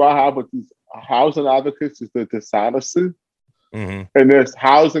issue I have with these housing advocates is the dishonesty. Mm-hmm. And there's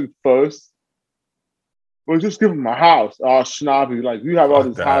housing first. Well, just give them a house. Oh, snobby. Like, you have all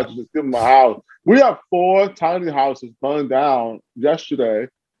these houses, just give them a house. We have 4 tiny houses burned down yesterday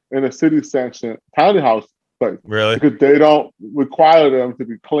in a city-sanctioned tiny house place. Really? Because they don't require them to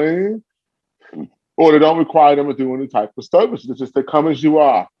be clean, or they don't require them to do any type of service. It's just they come as you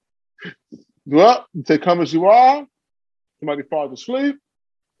are. Well, they come as you are, somebody falls asleep,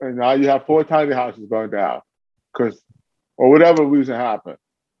 and now you have 4 tiny houses burned down. Because, or whatever reason happened.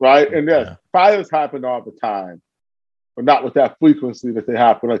 Right? And yes, fires happen all the time, but not with that frequency that they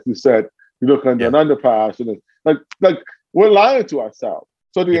happen. Like you said, you look under an underpass, and it's like we're lying to ourselves.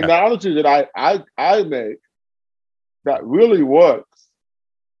 So the analogy that I make that really works,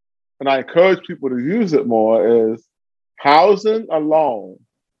 and I encourage people to use it more, is housing alone.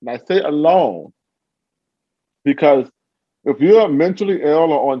 And I say alone because if you're mentally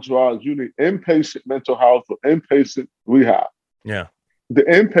ill or on drugs, you need inpatient mental health or inpatient rehab. Yeah. The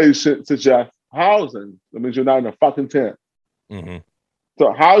inpatient suggests housing. That means you're not in a fucking tent. Mm-hmm.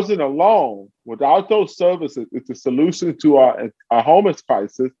 So housing alone, without those services, it's a solution to our homeless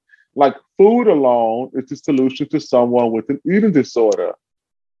crisis. Like food alone, it's a solution to someone with an eating disorder.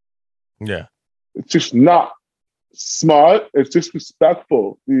 Yeah. It's just not smart. It's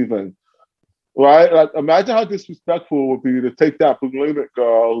disrespectful, even. Right? Like, imagine how disrespectful it would be to take that bulimic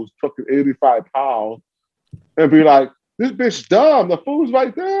girl who's fucking 85 pounds and be like, this bitch dumb. The food's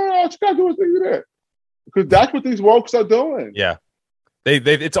right there. All you gotta do is eat it. Because that's what these wokes are doing. Yeah.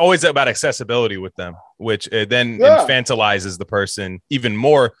 It's always about accessibility with them, which then infantilizes the person even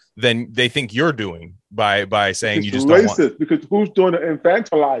more than they think you're doing by saying it's you just racist, don't want. Because who's doing the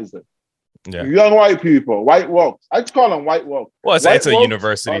infantilizing? Yeah. Young white people, white woke. I just call them white woke. Well, it's a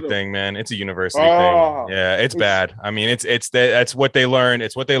university thing, man. It's a university thing. Yeah, it's bad. I mean, that's what they learn.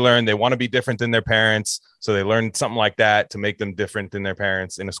 It's what they learn. They want to be different than their parents, so they learn something like that to make them different than their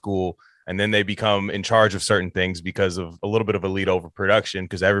parents in a school, and then they become in charge of certain things because of a little bit of elite overproduction.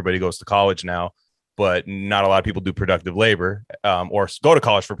 Because everybody goes to college now, but not a lot of people do productive labor or go to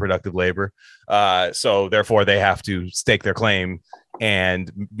college for productive labor. So therefore, they have to stake their claim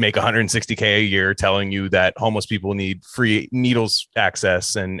and make $160K a year telling you that homeless people need free needles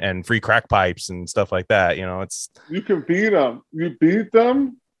access and free crack pipes and stuff like that. You can beat them. You beat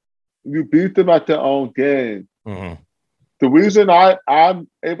them at their own game. Mm-hmm. The reason I'm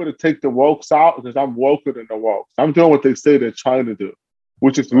able to take the wokes out is because I'm woker than the wokes. I'm doing what they say they're trying to do,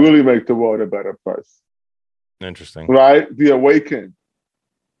 which is really make the world a better place. Interesting. Right? The awaken.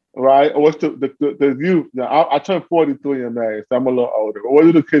 Right? What's the youth? Now, I turned 43 in May, so I'm a little older. But what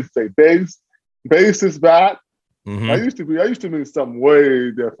do the kids say? Bass is back. Mm-hmm. I used to mean something way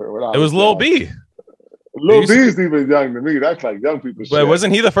different. It was Lil B. Lil B's even young to me. That's like young people shit. But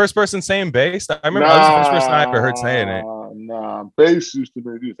wasn't he the first person saying bass? I remember I was the first person I ever heard saying it. Nah, bass used to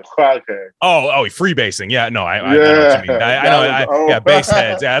be he was a crackhead. Oh, free basing. Yeah, no, I know what you mean. I know. Bass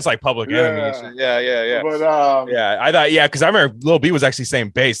heads. Yeah, that's like Public Enemy. Yeah. But I thought because I remember Lil B was actually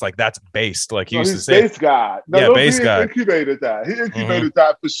saying bass, like that's based. Like he used to say bass guy. No, yeah, Lil bass B guy. Incubated that. He incubated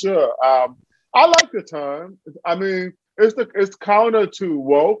that for sure. I like the term. I mean, it's counter to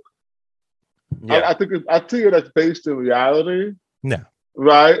woke. Yeah. I think that's based in reality. Yeah.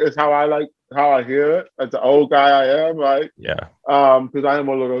 Right? It's how I hear it. As the old guy I am, right? Yeah. Because I am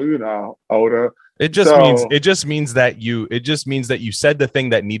a little, older. It just means that you said the thing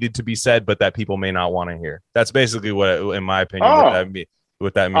that needed to be said, but that people may not want to hear. That's basically in my opinion,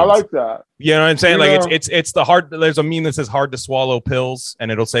 what that means. I like that. You know what I'm saying? It's the hard. There's a meme that says hard to swallow pills,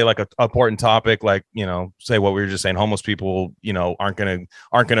 and it'll say like a important topic, like say what we were just saying. Homeless people, aren't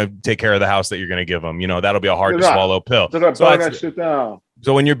gonna take care of the house that you're gonna give them. That'll be a hard to swallow pill. So that shit down.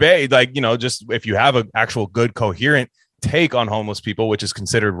 So when you're just if you have an actual good coherent take on homeless people, which is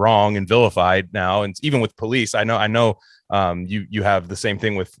considered wrong and vilified now, and even with police, I know. You have the same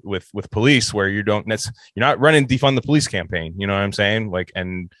thing with police where you're not running defund the police campaign. You know what I'm saying?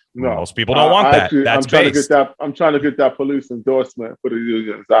 Most people don't want that. That's I'm trying to get that police endorsement for the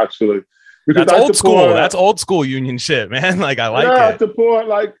unions actually. Because that's old school. That's old school union shit, man. I like it. I support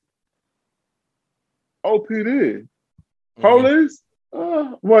OPD, police,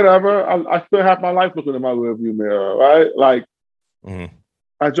 whatever. I still have my life looking in my rearview mirror, right?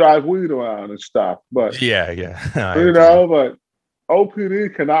 I drive weed around and stuff, but yeah, but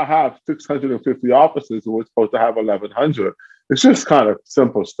OPD cannot have 650 officers and we're supposed to have 1,100. It's just kind of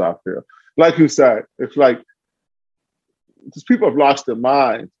simple stuff here. Like you said, it's like these people have lost their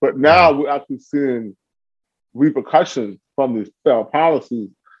minds, but now we're actually seeing repercussions from these failed policies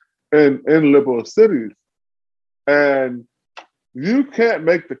in liberal cities. And you can't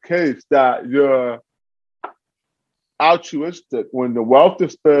make the case that you're altruistic when the wealth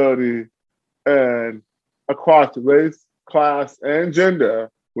disparity and across race, class, and gender,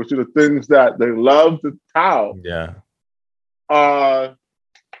 which are the things that they love to tout, are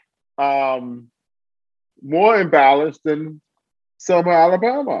more imbalanced than Selma,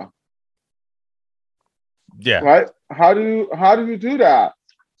 Alabama. Yeah. Right? How do you do that?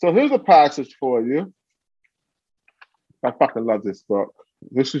 So here's a passage for you. I fucking love this book.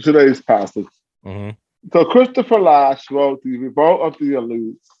 This is today's passage. Mm-hmm. So Christopher Lasch wrote The Revolt of the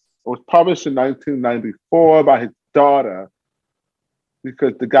Elites. It was published in 1994 by his daughter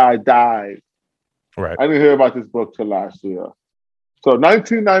because the guy died. Right. I didn't hear about this book till last year. So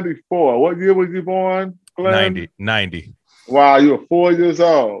 1994. What year was you born, Glenn? 90. Wow, you were 4 years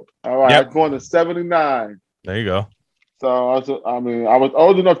old. All right, Yep. I was born in 79. There you go. So I was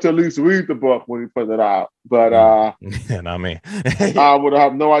old enough to at least read the book when he put it out, but yeah, not me. I would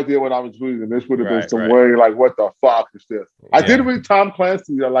have no idea what I was reading. This would have been some right. way like, what the fuck is this? I did read Tom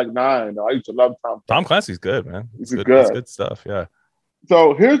Clancy at like 9. I used to love Tom Clancy. Tom Clancy's good, man. It's good. Good. It's good stuff. Yeah.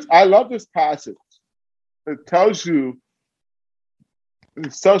 So I love this passage. It tells you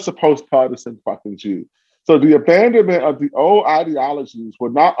it's such a post-partisan fucking Jew. So the abandonment of the old ideologies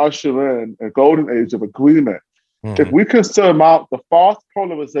would not usher in a golden age of agreement. Mm-hmm. If we can surmount the false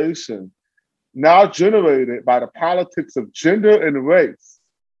polarization now generated by the politics of gender and race.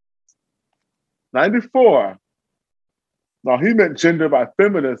 94. Now he meant gender by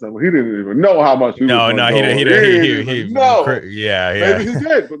feminism. He didn't even know how much. He didn't. No. Yeah. Maybe he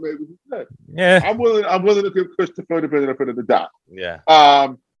did, but maybe he did. Yeah. I'm willing to give Christopher the benefit of the doubt. Yeah.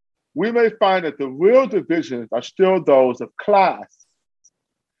 We may find that the real divisions are still those of class.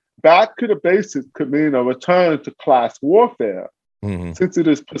 Back to the basics could mean a return to class warfare, since it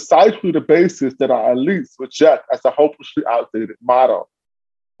is precisely the basis that our elites reject as a hopelessly outdated model,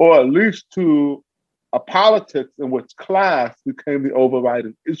 or at least to a politics in which class became the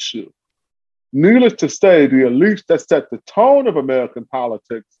overriding issue. Needless to say, the elites that set the tone of American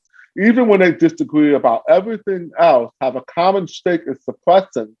politics, even when they disagree about everything else, have a common stake in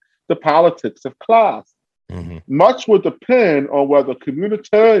suppressing the politics of class. Much will depend on whether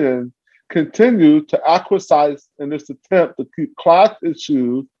communitarians continue to acquiesce in this attempt to keep class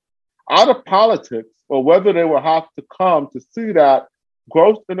issues out of politics, or whether they will have to come to see that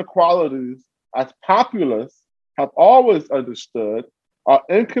gross inequalities, as populists have always understood, are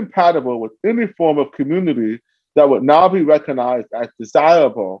incompatible with any form of community that would now be recognized as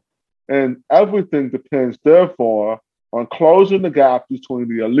desirable. And everything depends, therefore, on closing the gap between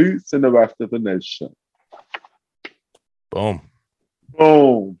the elites and the rest of the nation. Boom.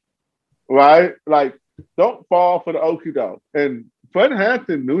 Right? Like, don't fall for the okie doke. And Fred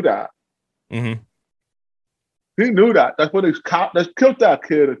Hampton knew that. Mm-hmm. He knew that. That's what they killed that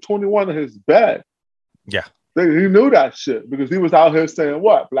kid at 21 in his bed. Yeah. He knew that shit because he was out here saying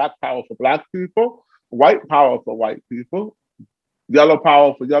what? Black power for black people, white power for white people, yellow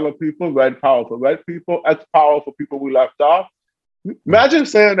power for yellow people, red power for red people, X power for people we left off. Imagine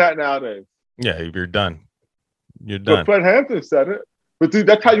saying that nowadays. Yeah, you're done. You're done. But Fred Hampton said it. But dude,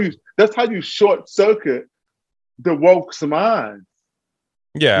 that's how you short circuit the woke's mind.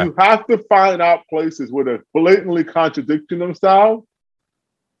 Yeah. You have to find out places where they're blatantly contradicting themselves.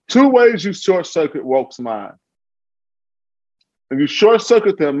 2 ways you short circuit woke's mind. And you short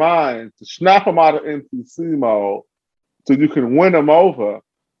circuit their mind to snap them out of NPC mode so you can win them over,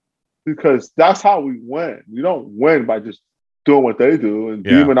 because that's how we win. You don't win by just doing what they do and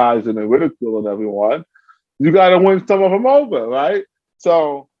demonizing and ridiculing everyone. You got to win some of them over, right?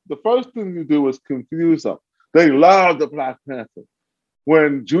 So the first thing you do is confuse them. They love the Black Panther.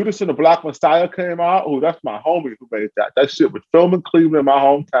 When Judas and the Black Messiah came out, that's my homie who made that. That shit was filmed in Cleveland, my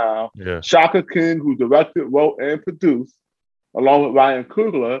hometown. Yeah. Shaka King, who directed, wrote, and produced, along with Ryan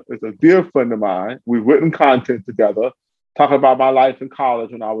Coogler, is a dear friend of mine. We've written content together, talking about my life in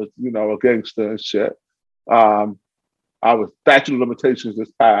college when I was, a gangster and shit. I was statute of limitations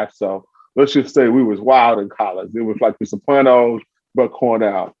this past, so let's just say we was wild in college. It was like The Sopranos, but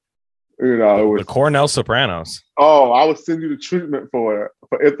Cornell. It was the Cornell Sopranos. Oh, I would send you the treatment for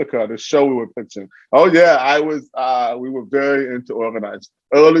Ithaca, the show we were pitching. Oh yeah, I was. We were very into organized.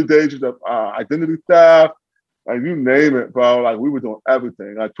 Early days of identity theft, and you name it, bro. Like we were doing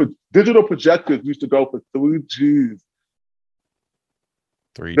everything. Like digital projectors used to go for $3 G's.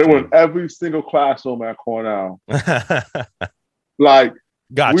 They were in every single classroom at Cornell. Like,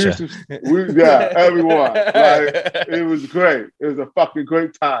 gotcha. Everyone. Like, it was great. It was a fucking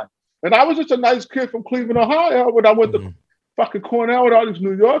great time. And I was just a nice kid from Cleveland, Ohio, when I went to fucking Cornell with all these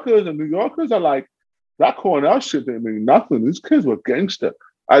New Yorkers, and New Yorkers are like, that Cornell shit didn't mean nothing. These kids were gangster.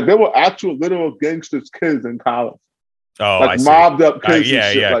 They were actual literal gangsters kids in college. Oh, like mobbed up kids.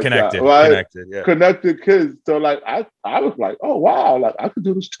 Like connected, that, right? Connected kids. So like I was like, oh wow, like I could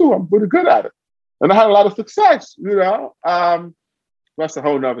do this too. I'm pretty good at it. And I had a lot of success, you know. That's a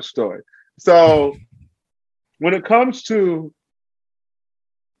whole nother story. So when it comes to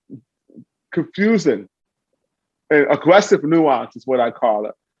confusing and aggressive nuance is what I call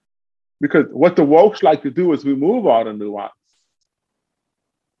it. Because what the wokes like to do is remove all the nuance.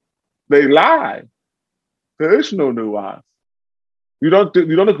 They lie. There is no nuance. You don't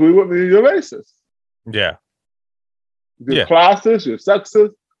agree with me, you're racist. Yeah. You're classist, you're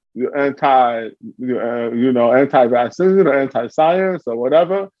sexist, you're anti-vaccine or anti-science or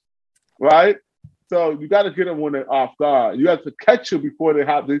whatever, right? So you got to get them when they're off guard. You have to catch them before they've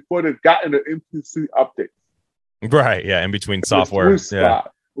gotten the MPC updates. Right. Yeah. In between software.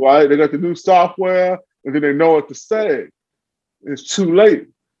 Right. They got the new software, and then they know what to say. It's too late.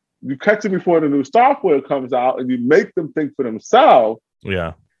 You catch them before the new software comes out, and you make them think for themselves.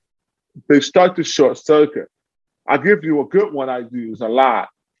 Yeah. They start to short circuit. I'll give you a good one I use a lot.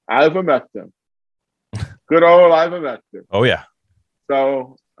 Ivermectin. Good old Ivermectin. Oh yeah.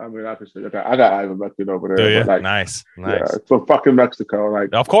 So I mean, I can say I got Ivermectin over there. Do you? Like, nice. Yeah, it's from fucking Mexico. Like,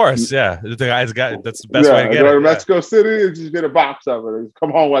 of course, yeah. The guy's got that's the best way to get go it. To Mexico City, and just get a box of it. And come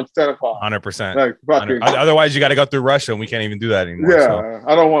home like 10 o'clock. 100%. Like fucking. Otherwise, you got to go through Russia, and we can't even do that anymore. Yeah, so.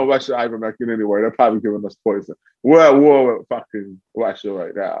 I don't want Russia Ivermectin anyway. They're probably giving us poison. We're at war with fucking Russia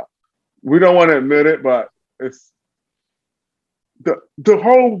right now. We don't want to admit it, but it's the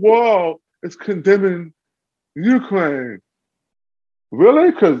whole world is condemning Ukraine.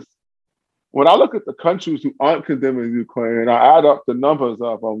 Really? Because when I look at the countries who aren't condemning Ukraine, I add up the numbers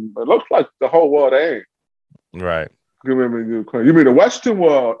of them, it looks like the whole world ain't. Right. Condemning Ukraine. You mean the Western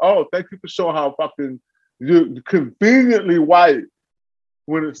world? Oh, thank you for showing how fucking you're conveniently white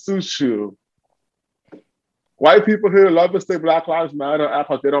when it suits you. White people here love to say Black Lives Matter, act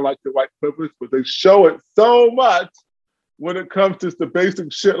like they don't like the white privilege, but they show it so much when it comes to the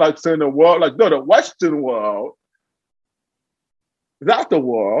basic shit like saying the world, like, no, the Western world, not the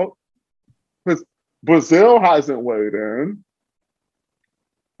world. Because Brazil hasn't weighed in.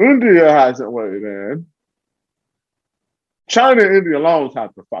 India hasn't weighed in. China and India alone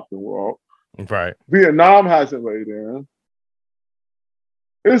have the fucking world. Right. Vietnam hasn't weighed in.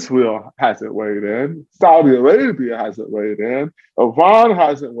 Israel hasn't weighed in. Saudi Arabia hasn't weighed in. Iran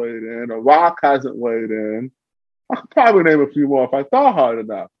hasn't weighed in. Iraq hasn't weighed in. I could probably name a few more if I thought hard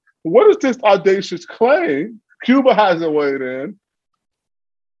enough. But what is this audacious claim? Cuba hasn't weighed in.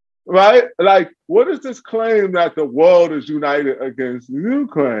 Right? Like, what is this claim that the world is united against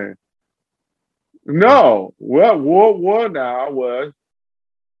Ukraine? No, we're at war now with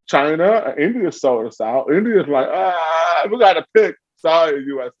China. India sold us out. India's like, we got to pick. Sorry,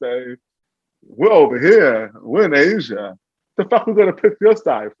 USA. We're over here. We're in Asia. The fuck we gonna pick your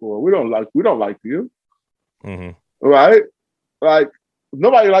side for? We don't like you. Mm-hmm. Right? Like,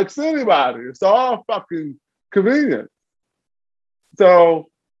 nobody likes anybody. It's all fucking convenient. So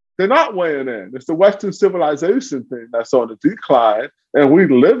they're not weighing in. It's the Western civilization thing that's on the decline, and we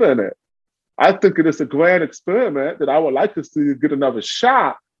live in it. I think it is a grand experiment that I would like to see get another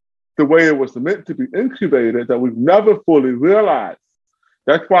shot the way it was meant to be incubated that we've never fully realized.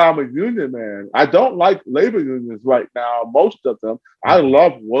 That's why I'm a union man. I don't like labor unions right now, most of them. I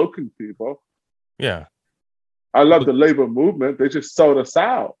love working people. Yeah. I love the labor movement. They just sold us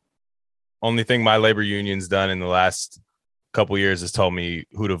out. Only thing my labor union's done in the last couple years has told me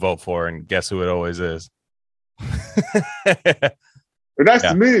who to vote for, and guess who it always is. And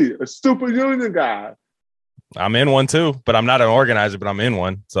that's me, a stupid union guy. I'm in one too, but I'm not an organizer, but I'm in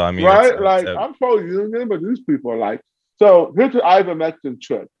one. So I mean, right? I'm pro-union, but these people are like, so here's the ivermectin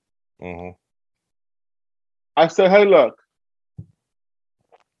trick. Mm-hmm. I said, hey, look,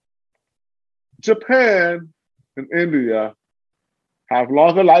 Japan and India have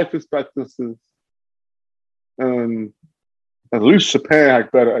longer life expectancies, and at least Japan has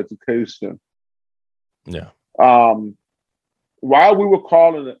better education. Yeah. While we were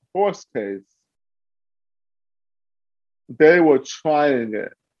calling it horse case, they were trying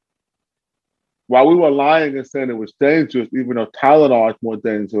it. While we were lying and saying it was dangerous, even though Tylenol is more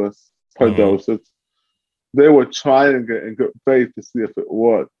dangerous per dosage, they were trying it in good faith to see if it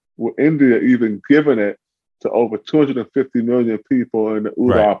worked. With India even giving it to over 250 million people in the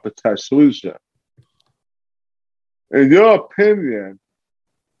Right. Uttar Pradesh region. In your opinion,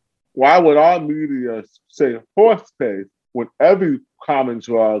 why would our media say horse paste when every common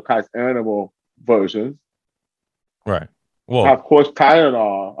drug has animal versions? Right. I Well, have horse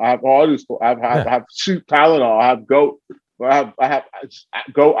Tylenol. I have all these. I have sheep Tylenol. I have goat. I have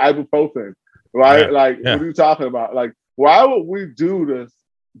goat ibuprofen. Right? yeah. Like, Yeah. what are you talking about? Like, why would we do this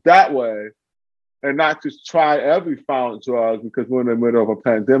that way and not just try every fountain drug because we're in the middle of a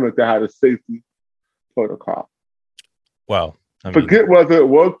pandemic that had a safety protocol? Well, I mean, Forget whether it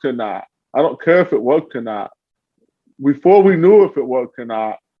worked or not. I don't care if it worked or not. Before we knew if it worked or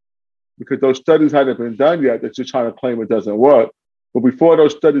not, because those studies hadn't been done yet, that you're trying to claim it doesn't work. But before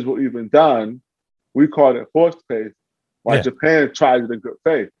those studies were even done, we called it horse paste, while Yeah. Japan tried it in good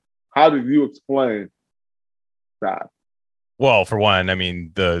faith. How do you explain that? well, for one, I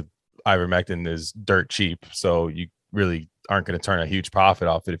mean, the ivermectin is dirt cheap, so you really aren't going to turn a huge profit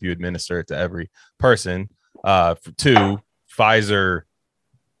off it if you administer it to every person. For two, Pfizer.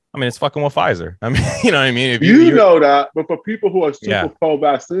 I mean, it's fucking with Pfizer. I mean, you know what I mean? If You know that, but for people who are super Yeah.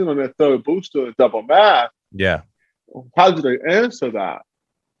 pro-vaccine on their third booster and double mask, yeah. how do they answer that?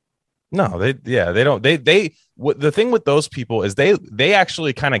 No, they don't. The thing with those people is they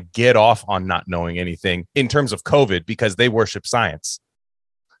actually kind of get off on not knowing anything in terms of COVID because they worship science.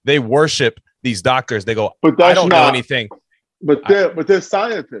 They worship these doctors. They go, But I don't know anything. But they're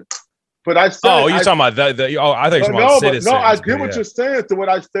scientists. But I said, Oh, you're talking about the I thought you were talking about citizens. I get what you're saying. So what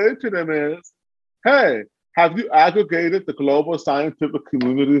I say to them is, hey, have you aggregated the global scientific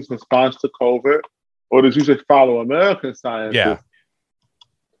community's response to COVID, or did you just follow American science?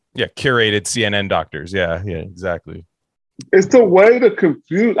 Yeah, curated CNN doctors. Yeah, exactly. It's the way to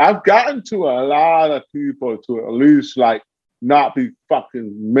confuse. I've gotten to a lot of people to at least like not be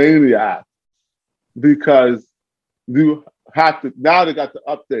fucking maniacs because you have to. Now they got the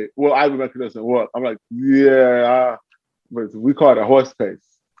update. Well, ivermectin doesn't work. I'm like, but we call it a horse paste.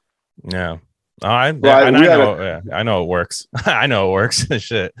 Yeah. I know it works. I know it works.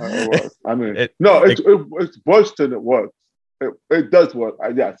 Shit. It works. I mean, it's worse than it works. It does work.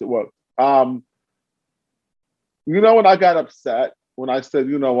 Yes, it works. You know when I got upset when I said,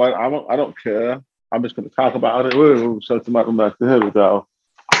 you know what, I don't care. I'm just going to talk about it. Shut the microphone. Here we go.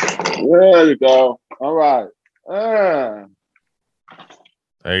 There you go. All right.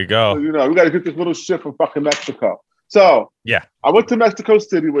 There you go. So, you know, we got to get this little shit from fucking Mexico. So yeah, I went to Mexico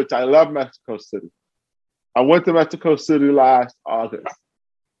City, which I love Mexico City. I went to Mexico City last August.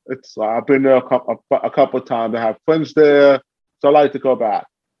 I've been there a couple of times. I have friends there, so I like to go back.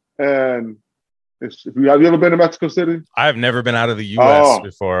 And have you ever been to Mexico City? I have never been out of the U.S.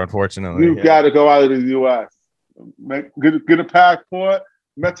 before, unfortunately. You got to go out of the U.S. Get a passport.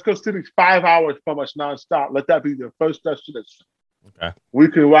 Mexico City's 5 hours from us nonstop. Let that be your first destination. Okay. We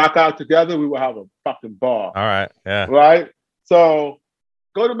can rock out together. We will have a fucking ball. All right. Yeah. Right? So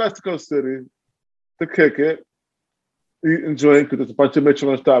go to Mexico City to kick it, eat and drink, because there's a bunch of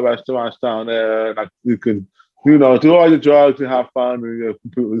Michelin-star restaurants down there. And you can, do all your drugs and have fun, and you're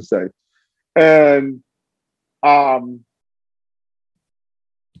completely safe. And I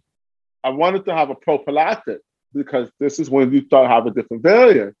wanted to have a prophylactic because this is when you start having different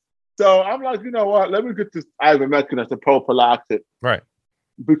variants. So I'm like, you know what? Let me get this ivermectin as a prophylactic. Right.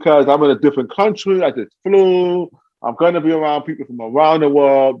 Because I'm in a different country. I just flew. I'm going to be around people from around the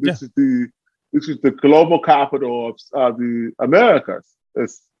world. This is the global capital of the Americas.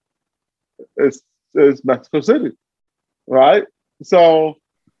 It's Mexico City, right? So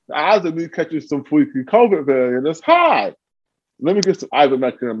the odds of me catching some freaky COVID variant is high. Let me get some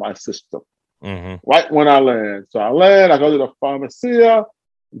ivermectin in my system right when I land. So I land. I go to the pharmacia.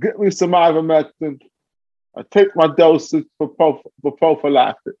 Get me some ivermectin. I take my dosage for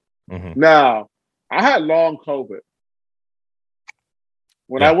prophylactic. Now, I had long COVID.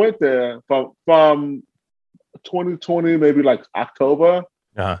 When I went there from 2020, maybe like October,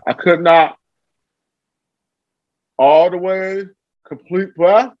 I could not all the way complete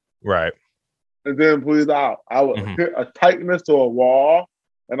breath. Right. And then breathe out. I would hit a tightness or a wall,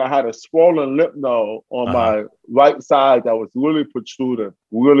 and I had a swollen lymph node on my right side that was really protruding,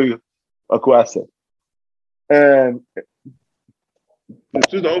 really aggressive. And it's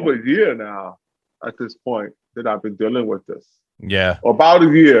just over a year now at this point that I've been dealing with this. Yeah. About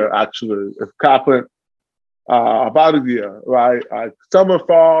a year, actually. It's happened about a year, right? Summer,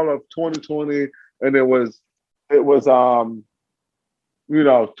 fall of 2020, and it was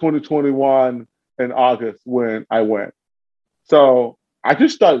 2021 in August when I went. So I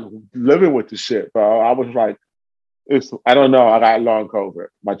just started living with the shit, bro. I was like, I don't know, I got long COVID.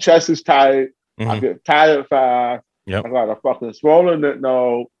 My chest is tight. I get tired fast. Yep. I got a fucking swollen lymph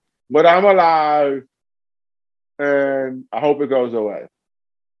node, but I'm alive, and I hope it goes away.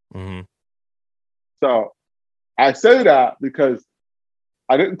 Mm-hmm. So I say that because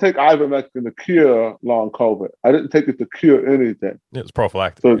I didn't take ivermectin to cure long COVID. I didn't take it to cure anything. It was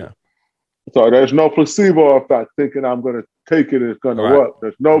prophylactic. So there's no placebo effect thinking I'm going to take it, it's going to work.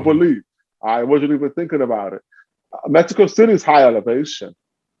 There's no belief. I wasn't even thinking about it. Mexico City is high elevation.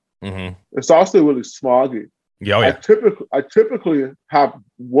 It's also really smoggy. I typically have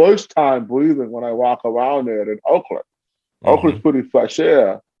worse time breathing when I walk around there than Oakland. Oakland's pretty fresh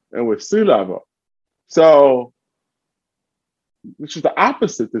air and with sea level. So which is the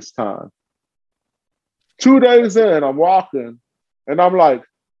opposite this time. 2 days in, I'm walking, and I'm like,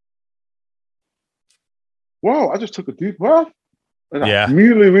 whoa, I just took a deep breath. And I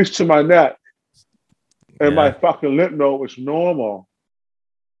immediately reached to my neck, and my fucking lymph node was normal.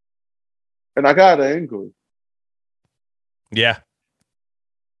 And I got angry. Yeah.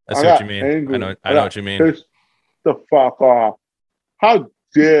 I see what you mean. Angry. I know what you mean. Piss the fuck off. How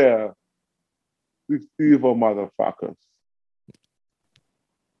dare these evil motherfuckers?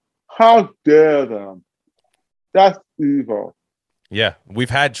 How dare them? That's evil. Yeah, we've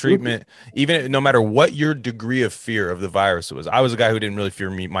had treatment, even no matter what your degree of fear of the virus was. I was a guy who didn't really fear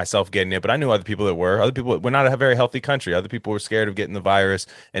myself getting it, but I knew other people that were. Other people, we're not a very healthy country. Other people were scared of getting the virus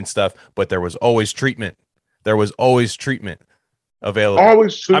and stuff, but there was always treatment. There was always treatment available.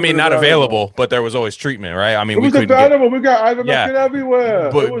 Always treatment. I mean, not available, but there was always treatment, right? I mean, it was available. We got ivermectin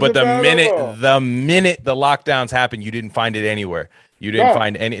everywhere. But the minute the lockdowns happened, you didn't find it anywhere. You didn't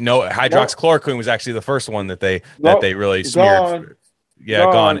find any. No, hydroxychloroquine was actually the first one that they really smeared.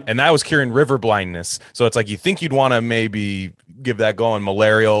 Gone. And that was curing river blindness. So it's like you think you'd want to maybe give that going.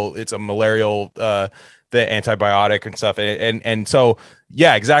 Malarial. It's a malarial the antibiotic and stuff. And so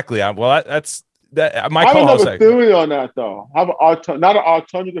yeah, exactly. Well, that's that. My co-host. I have a theory on that though. I have not an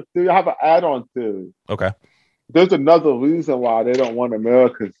alternative theory. I have an add-on theory. Okay. There's another reason why they don't want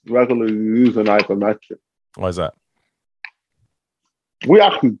Americans regularly using ivermectin. Why is that? We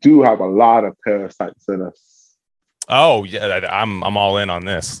actually do have a lot of parasites in us. Oh yeah, I'm all in on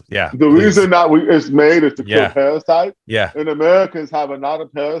this. Yeah. The reason that it's made is to kill parasites. Yeah. And Americans have a lot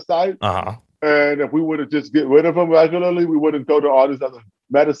of parasites. And if we were to just get rid of them regularly, we wouldn't go to all this other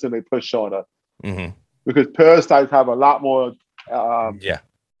medicine they push on us. Because parasites have a lot more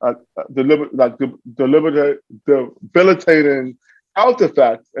debilitating health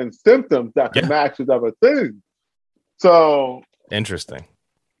effects and symptoms that can match with other things. So interesting.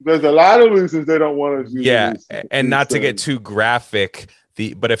 There's a lot of reasons they don't want to use and not to get too graphic,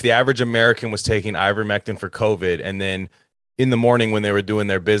 but if the average American was taking ivermectin for COVID and then in the morning when they were doing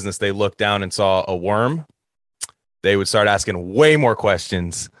their business, they looked down and saw a worm, they would start asking way more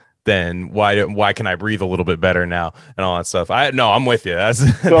questions than why can I breathe a little bit better now and all that stuff. I'm with you. That's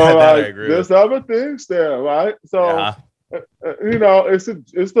so I agree. There's other things there, right? So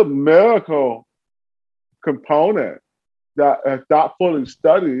it's the miracle component that is not fully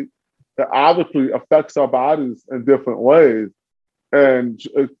studied that obviously affects our bodies in different ways. And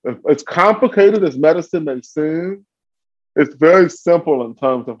it's complicated as medicine may seem. It's very simple in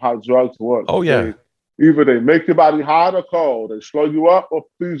terms of how drugs work. Oh, yeah. Either they make your body hot or cold. They slow you up or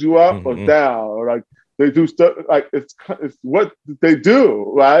speed you up or down. Or like they do stuff like it's what they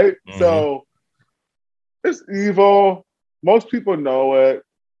do, right? So it's evil. Most people know it.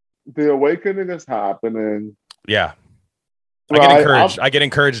 The awakening is happening. Yeah. I get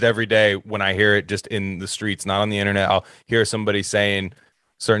encouraged every day when I hear it just in the streets, not on the internet. I'll hear somebody saying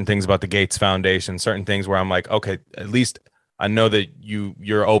certain things about the Gates Foundation, certain things where I'm like, okay, at least I know that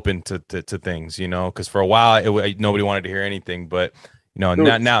you're open to things, because for a while nobody wanted to hear anything, but now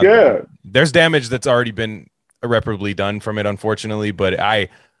there's damage that's already been irreparably done from it, unfortunately. But I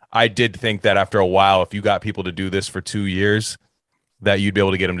did think that after a while, if you got people to do this for 2 years, that you'd be able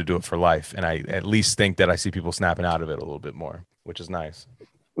to get them to do it for life. And I at least think that I see people snapping out of it a little bit more, which is nice.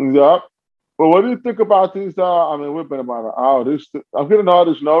 Yep. Well, what do you think about these? We've been about an hour. I'm getting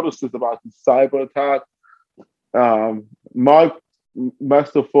all these notices about these cyber attacks. Mark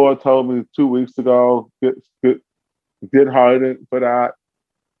Mesterford told me 2 weeks ago, get hardened for that.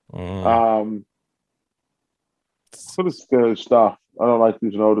 Pretty scary stuff. I don't like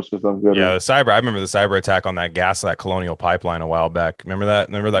these notices I'm getting. Yeah, I remember the cyber attack on that Colonial Pipeline a while back. Remember that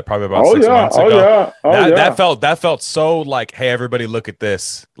probably about 6 months ago. That felt so like, hey, everybody look at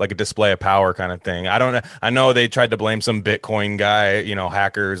this, like a display of power kind of thing. I know they tried to blame some Bitcoin guy,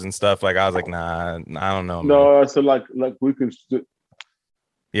 hackers and stuff. Like I was like, nah, I don't know. No, so like we can.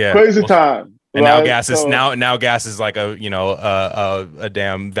 Yeah, crazy time. And now gas is now gas is like a a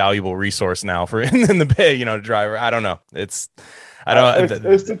damn valuable resource now for in the Bay, to drive. I don't know. It's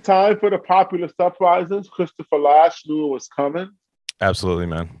the time for the popular stuff rises. Christopher Lasch knew it was coming. Absolutely,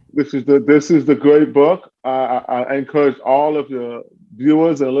 man. This is the great book. I encourage all of your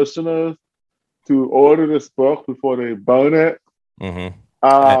viewers and listeners to order this book before they burn it. Mm-hmm.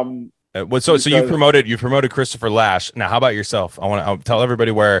 So you promoted Christopher Lasch. Now, how about yourself? I'll tell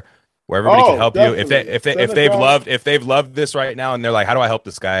everybody where everybody can help definitely. You. If they've loved this right now and they're like, how do I help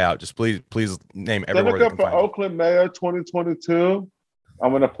this guy out? Just please name everywhere they can for find Oakland Mayor 2022.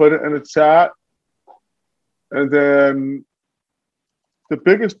 I'm gonna put it in the chat. And then the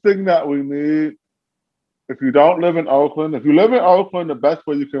biggest thing that we need, if you don't live in Oakland, if you live in Oakland, the best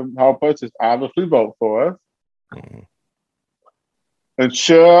way you can help us is obviously vote for us. Mm-hmm. And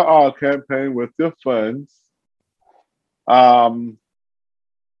share our campaign with your friends.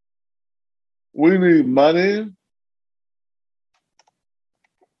 We need money.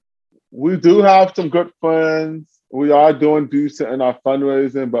 We do have some good friends. We are doing decent in our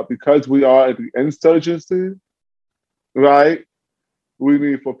fundraising, but because we are at the insurgency, right, we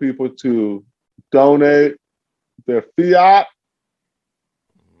need for people to donate their fiat.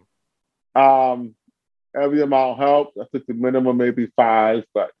 Every amount helps. I think the minimum may be $5,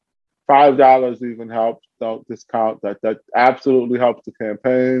 but $5 even helps. Don't discount that. That absolutely helps the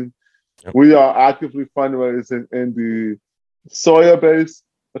campaign. Yep. We are actively fundraising in the soya-based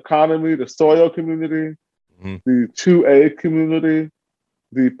economy, the soil community, mm-hmm. the 2A community,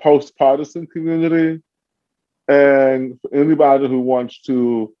 the post-partisan community, and for anybody who wants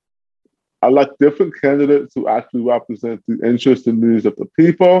to elect different candidates who actually represent the interests and needs of the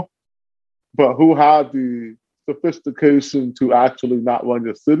people, but who have the sophistication to actually not run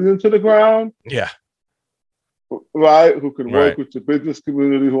your city into the ground. Yeah. Right? Who can work with your business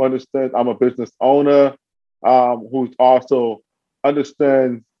community, who understands I'm a business owner, who also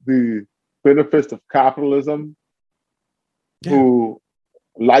understands the benefits of capitalism, who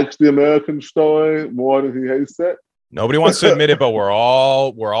likes the American story more than he hates it. Nobody wants to admit it, but we're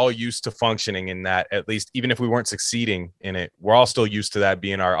all used to functioning in that. At least, even if we weren't succeeding in it, we're all still used to that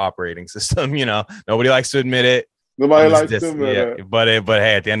being our operating system. Nobody likes to admit it. Nobody likes to admit it. But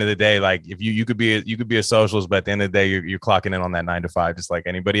hey, at the end of the day, like if you could be a socialist, but at the end of the day, you're clocking in on that 9 to 5, just like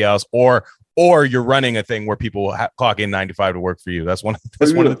anybody else, or you're running a thing where people clock in 9 to 5 to work for you. That's one of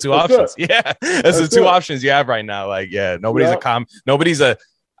the two options. It. Yeah, that's the two options you have right now. Like, nobody's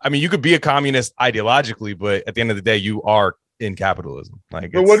I mean, you could be a communist ideologically, but at the end of the day, you are in capitalism.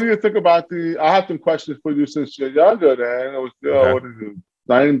 Like, but what do you think about I have some questions for you since you're younger. Then it was what is it?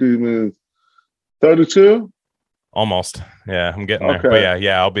 90 means 32. Almost. Yeah, I'm getting there. Okay. But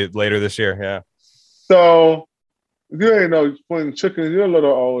yeah, I'll be later this year. Yeah. So you ain't no playing chicken. You're a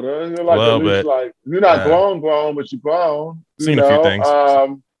little older. You're like a little bit. Like you're not grown, but you're grown. Seen a few things.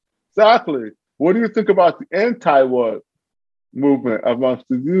 Exactly. What do you think about the anti-work movement amongst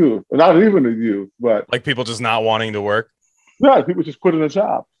the youth? Not even the youth, but like people just not wanting to work. Yeah, people just quitting a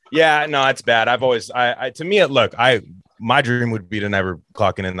job. Yeah, no, it's bad. I've always, to me, my dream would be to never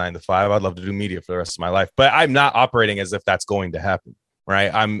clock in at 9 to 5. I'd love to do media for the rest of my life, but I'm not operating as if that's going to happen.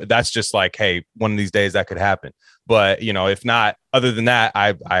 Right. That's just like, hey, one of these days that could happen. But, if not, other than that,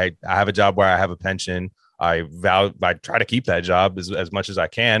 I have a job where I have a pension. I try to keep that job as much as I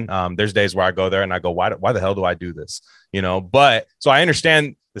can. There's days where I go there and I go, why the hell do I do this? But so I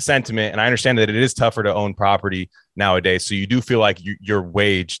understand the sentiment and I understand that it is tougher to own property nowadays. So you do feel like your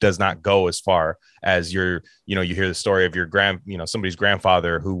wage does not go as far as you hear the story of your somebody's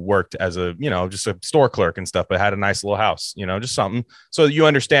grandfather who worked as a, just a store clerk and stuff, but had a nice little house, just something. So you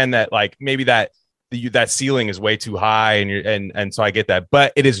understand that like maybe that ceiling is way too high and so I get that,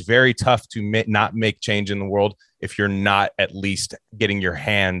 but it is very tough to not make change in the world if you're not at least getting your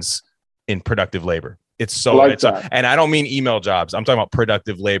hands in productive labor. And I don't mean email jobs. I'm talking about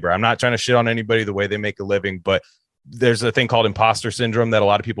productive labor. I'm not trying to shit on anybody the way they make a living, but there's a thing called imposter syndrome that a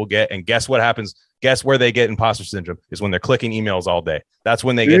lot of people get. And guess what happens? Guess where they get imposter syndrome is when they're clicking emails all day. That's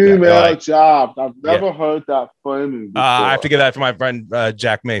when they get email jobs. I've never heard that framing before. I have to give that to my friend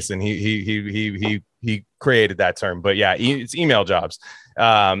Jack Mason. He created that term, but yeah, it's email jobs.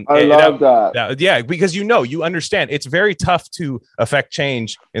 I love that. Yeah, because you understand it's very tough to affect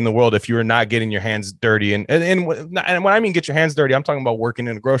change in the world if you're not getting your hands dirty. And when I mean get your hands dirty, I'm talking about working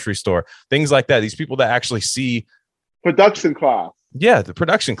in a grocery store, things like that. These people that actually see production class. Yeah, the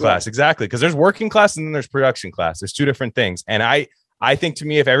production class, exactly. Because there's working class and then there's production class. There's two different things. And I think to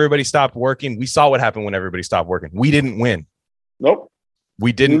me, if everybody stopped working, we saw what happened when everybody stopped working. We didn't win. Nope.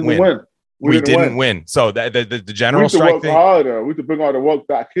 We didn't win. We didn't win. So the We general need to strike work thing. harder. We need to bring all the work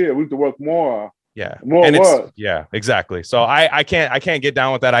back here. We need to work more. Yeah. More and work. Yeah, exactly. So I can't get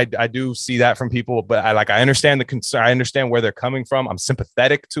down with that. I do see that from people, but I understand the concern. I understand where they're coming from. I'm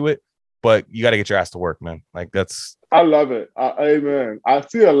sympathetic to it, but you got to get your ass to work, man. Like I love it. Amen. I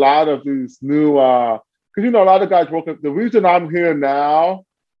see a lot of these new, because a lot of guys working. The reason I'm here now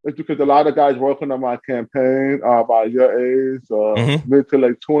is because a lot of guys working on my campaign are by your age, mid to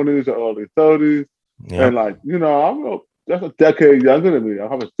late 20s or early 30s. Yep. And I'm just a decade younger than me. I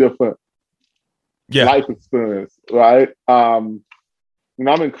have a different life experience, right? I'm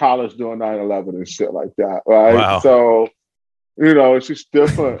in college doing 9/11 and shit like that, right? Wow. So, it's just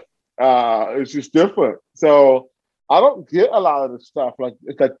different. It's just different. So I don't get a lot of the stuff.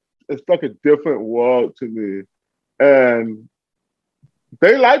 It's like a different world to me. And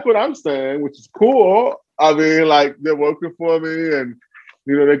they like what I'm saying, which is cool. I mean, like, they're working for me, and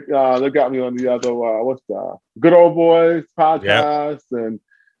they got me on the other what's the Good Old Boys podcast, and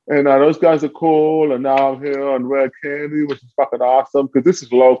those guys are cool. And now I'm here on Red Candy, which is fucking awesome because this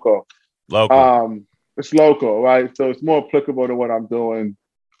is local. It's local, right? So it's more applicable to what I'm doing,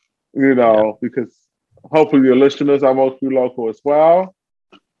 because hopefully your listeners are mostly local as well.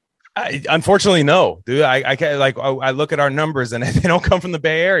 Unfortunately, no, dude. I can't, I look at our numbers and they don't come from the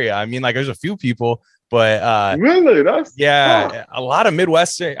Bay Area. I mean, like, there's a few people, but really, that's a lot of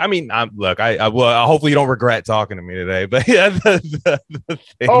Midwestern. I mean, look, I will. Hopefully, you don't regret talking to me today. But yeah, the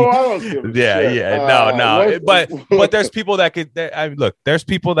thing. Oh, I don't give a shit. No. But there's people that could. Look, there's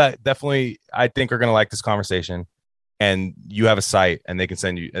people that definitely I think are gonna like this conversation. And you have a site, and they can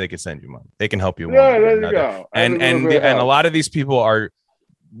send you money. They can help you. Yeah, there you go. And a lot of these people are,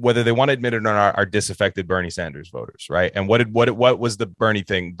 whether they want to admit it or not, are disaffected Bernie Sanders voters, right? And what was the Bernie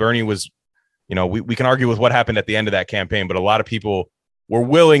thing? Bernie was, we can argue with what happened at the end of that campaign, but a lot of people were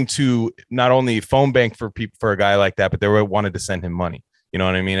willing to not only phone bank for a guy like that, but they wanted to send him money. You know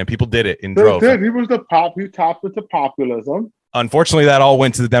what I mean? And people did it in droves. He was he tapped into populism. Unfortunately, that all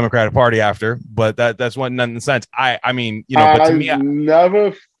went to the Democratic Party after, but that's one nonsense. I mean, but to me, I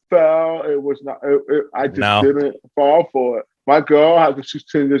never fell. It was not. I just didn't fall for it. My girl, she's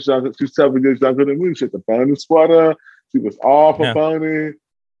 10 years younger. She's 7 years younger than me. She had the Bernie sweater. She was all for Bernie.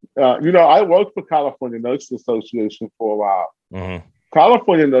 I worked for California Nurses Association for a while. Mm-hmm.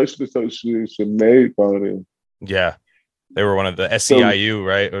 California Nurses Association made Bernie. Yeah. They were one of the SEIU,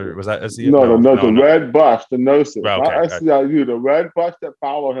 right? Or was that SEIU? No, the Red Bus, the nurses. Oh, not SEIU, the Red Bus that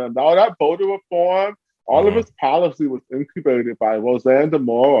followed him. All that voter reform, all of his policy was incubated by Roseanne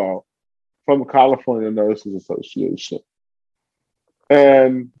DeMoro from California Nurses Association.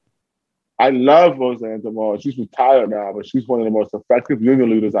 And I love Roseanne DeMoro. She's retired now, but she's one of the most effective union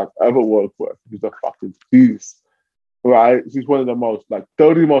leaders I've ever worked with. She's a fucking beast. Right, she's one of the most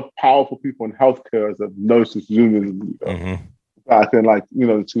 30 most powerful people in healthcare as a nurses union leader back in the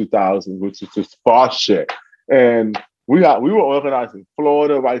 2000s, which is just boss shit. And we were organized in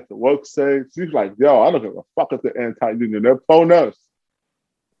Florida, right to work safe. She's like, yo, I don't give a fuck if they're anti-union. They're pro-nurse.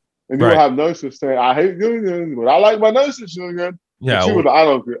 And you will have nurses saying, I hate unions, but I like my nurses union. Yeah, she was like,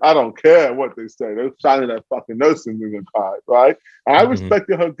 I don't care what they say. They're signing that fucking nursing union card, right? And I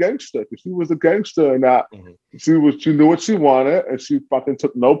respected her gangster because she was a gangster and that she knew what she wanted and she fucking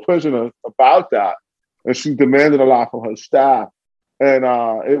took no prisoners about that. And she demanded a lot from her staff. And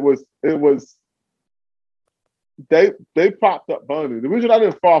they propped up Bernie. The reason I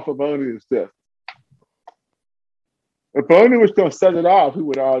didn't fall for Bernie is this. If Bernie was going to set it off, he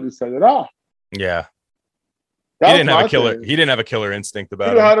would already set it off. Yeah. He didn't have a killer instinct about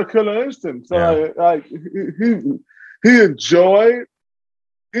it. He had a killer instinct. So he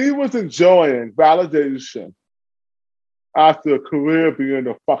was enjoying validation after a career being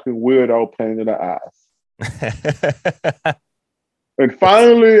a fucking weirdo pain in the ass. And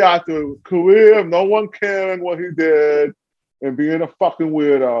finally, after a career of no one caring what he did and being a fucking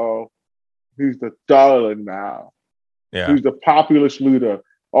weirdo, he's the darling now. Yeah. He's the populist leader.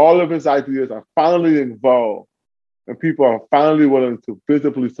 All of his ideas are finally in vogue. And people are finally willing to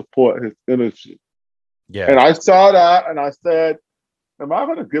visibly support his energy. Yeah. And I saw that and I said, am I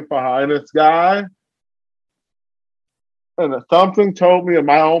going to get behind this guy? And something told me in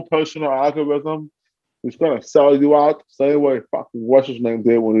my own personal algorithm, he's going to sell you out the same way fucking what's his name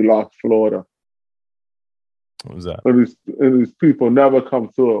did when he lost Florida. What was that? And these people never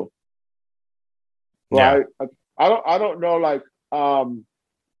come through. Right? Yeah. I don't know,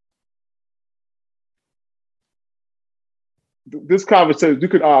 this conversation, you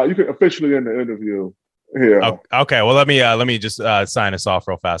could officially end the interview here. Okay, well let me just sign us off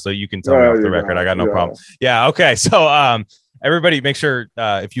real fast so you can tell me off the record. I got no problem. Yeah, okay. So everybody, make sure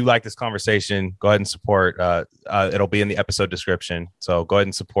if you like this conversation, go ahead and support. It'll be in the episode description. So go ahead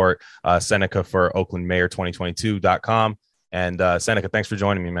and support Seneca for OaklandMayor2022.com. And Seneca, thanks for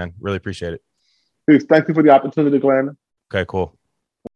joining me, man. Really appreciate it. Peace. Thank you for the opportunity, Glenn. Okay, cool.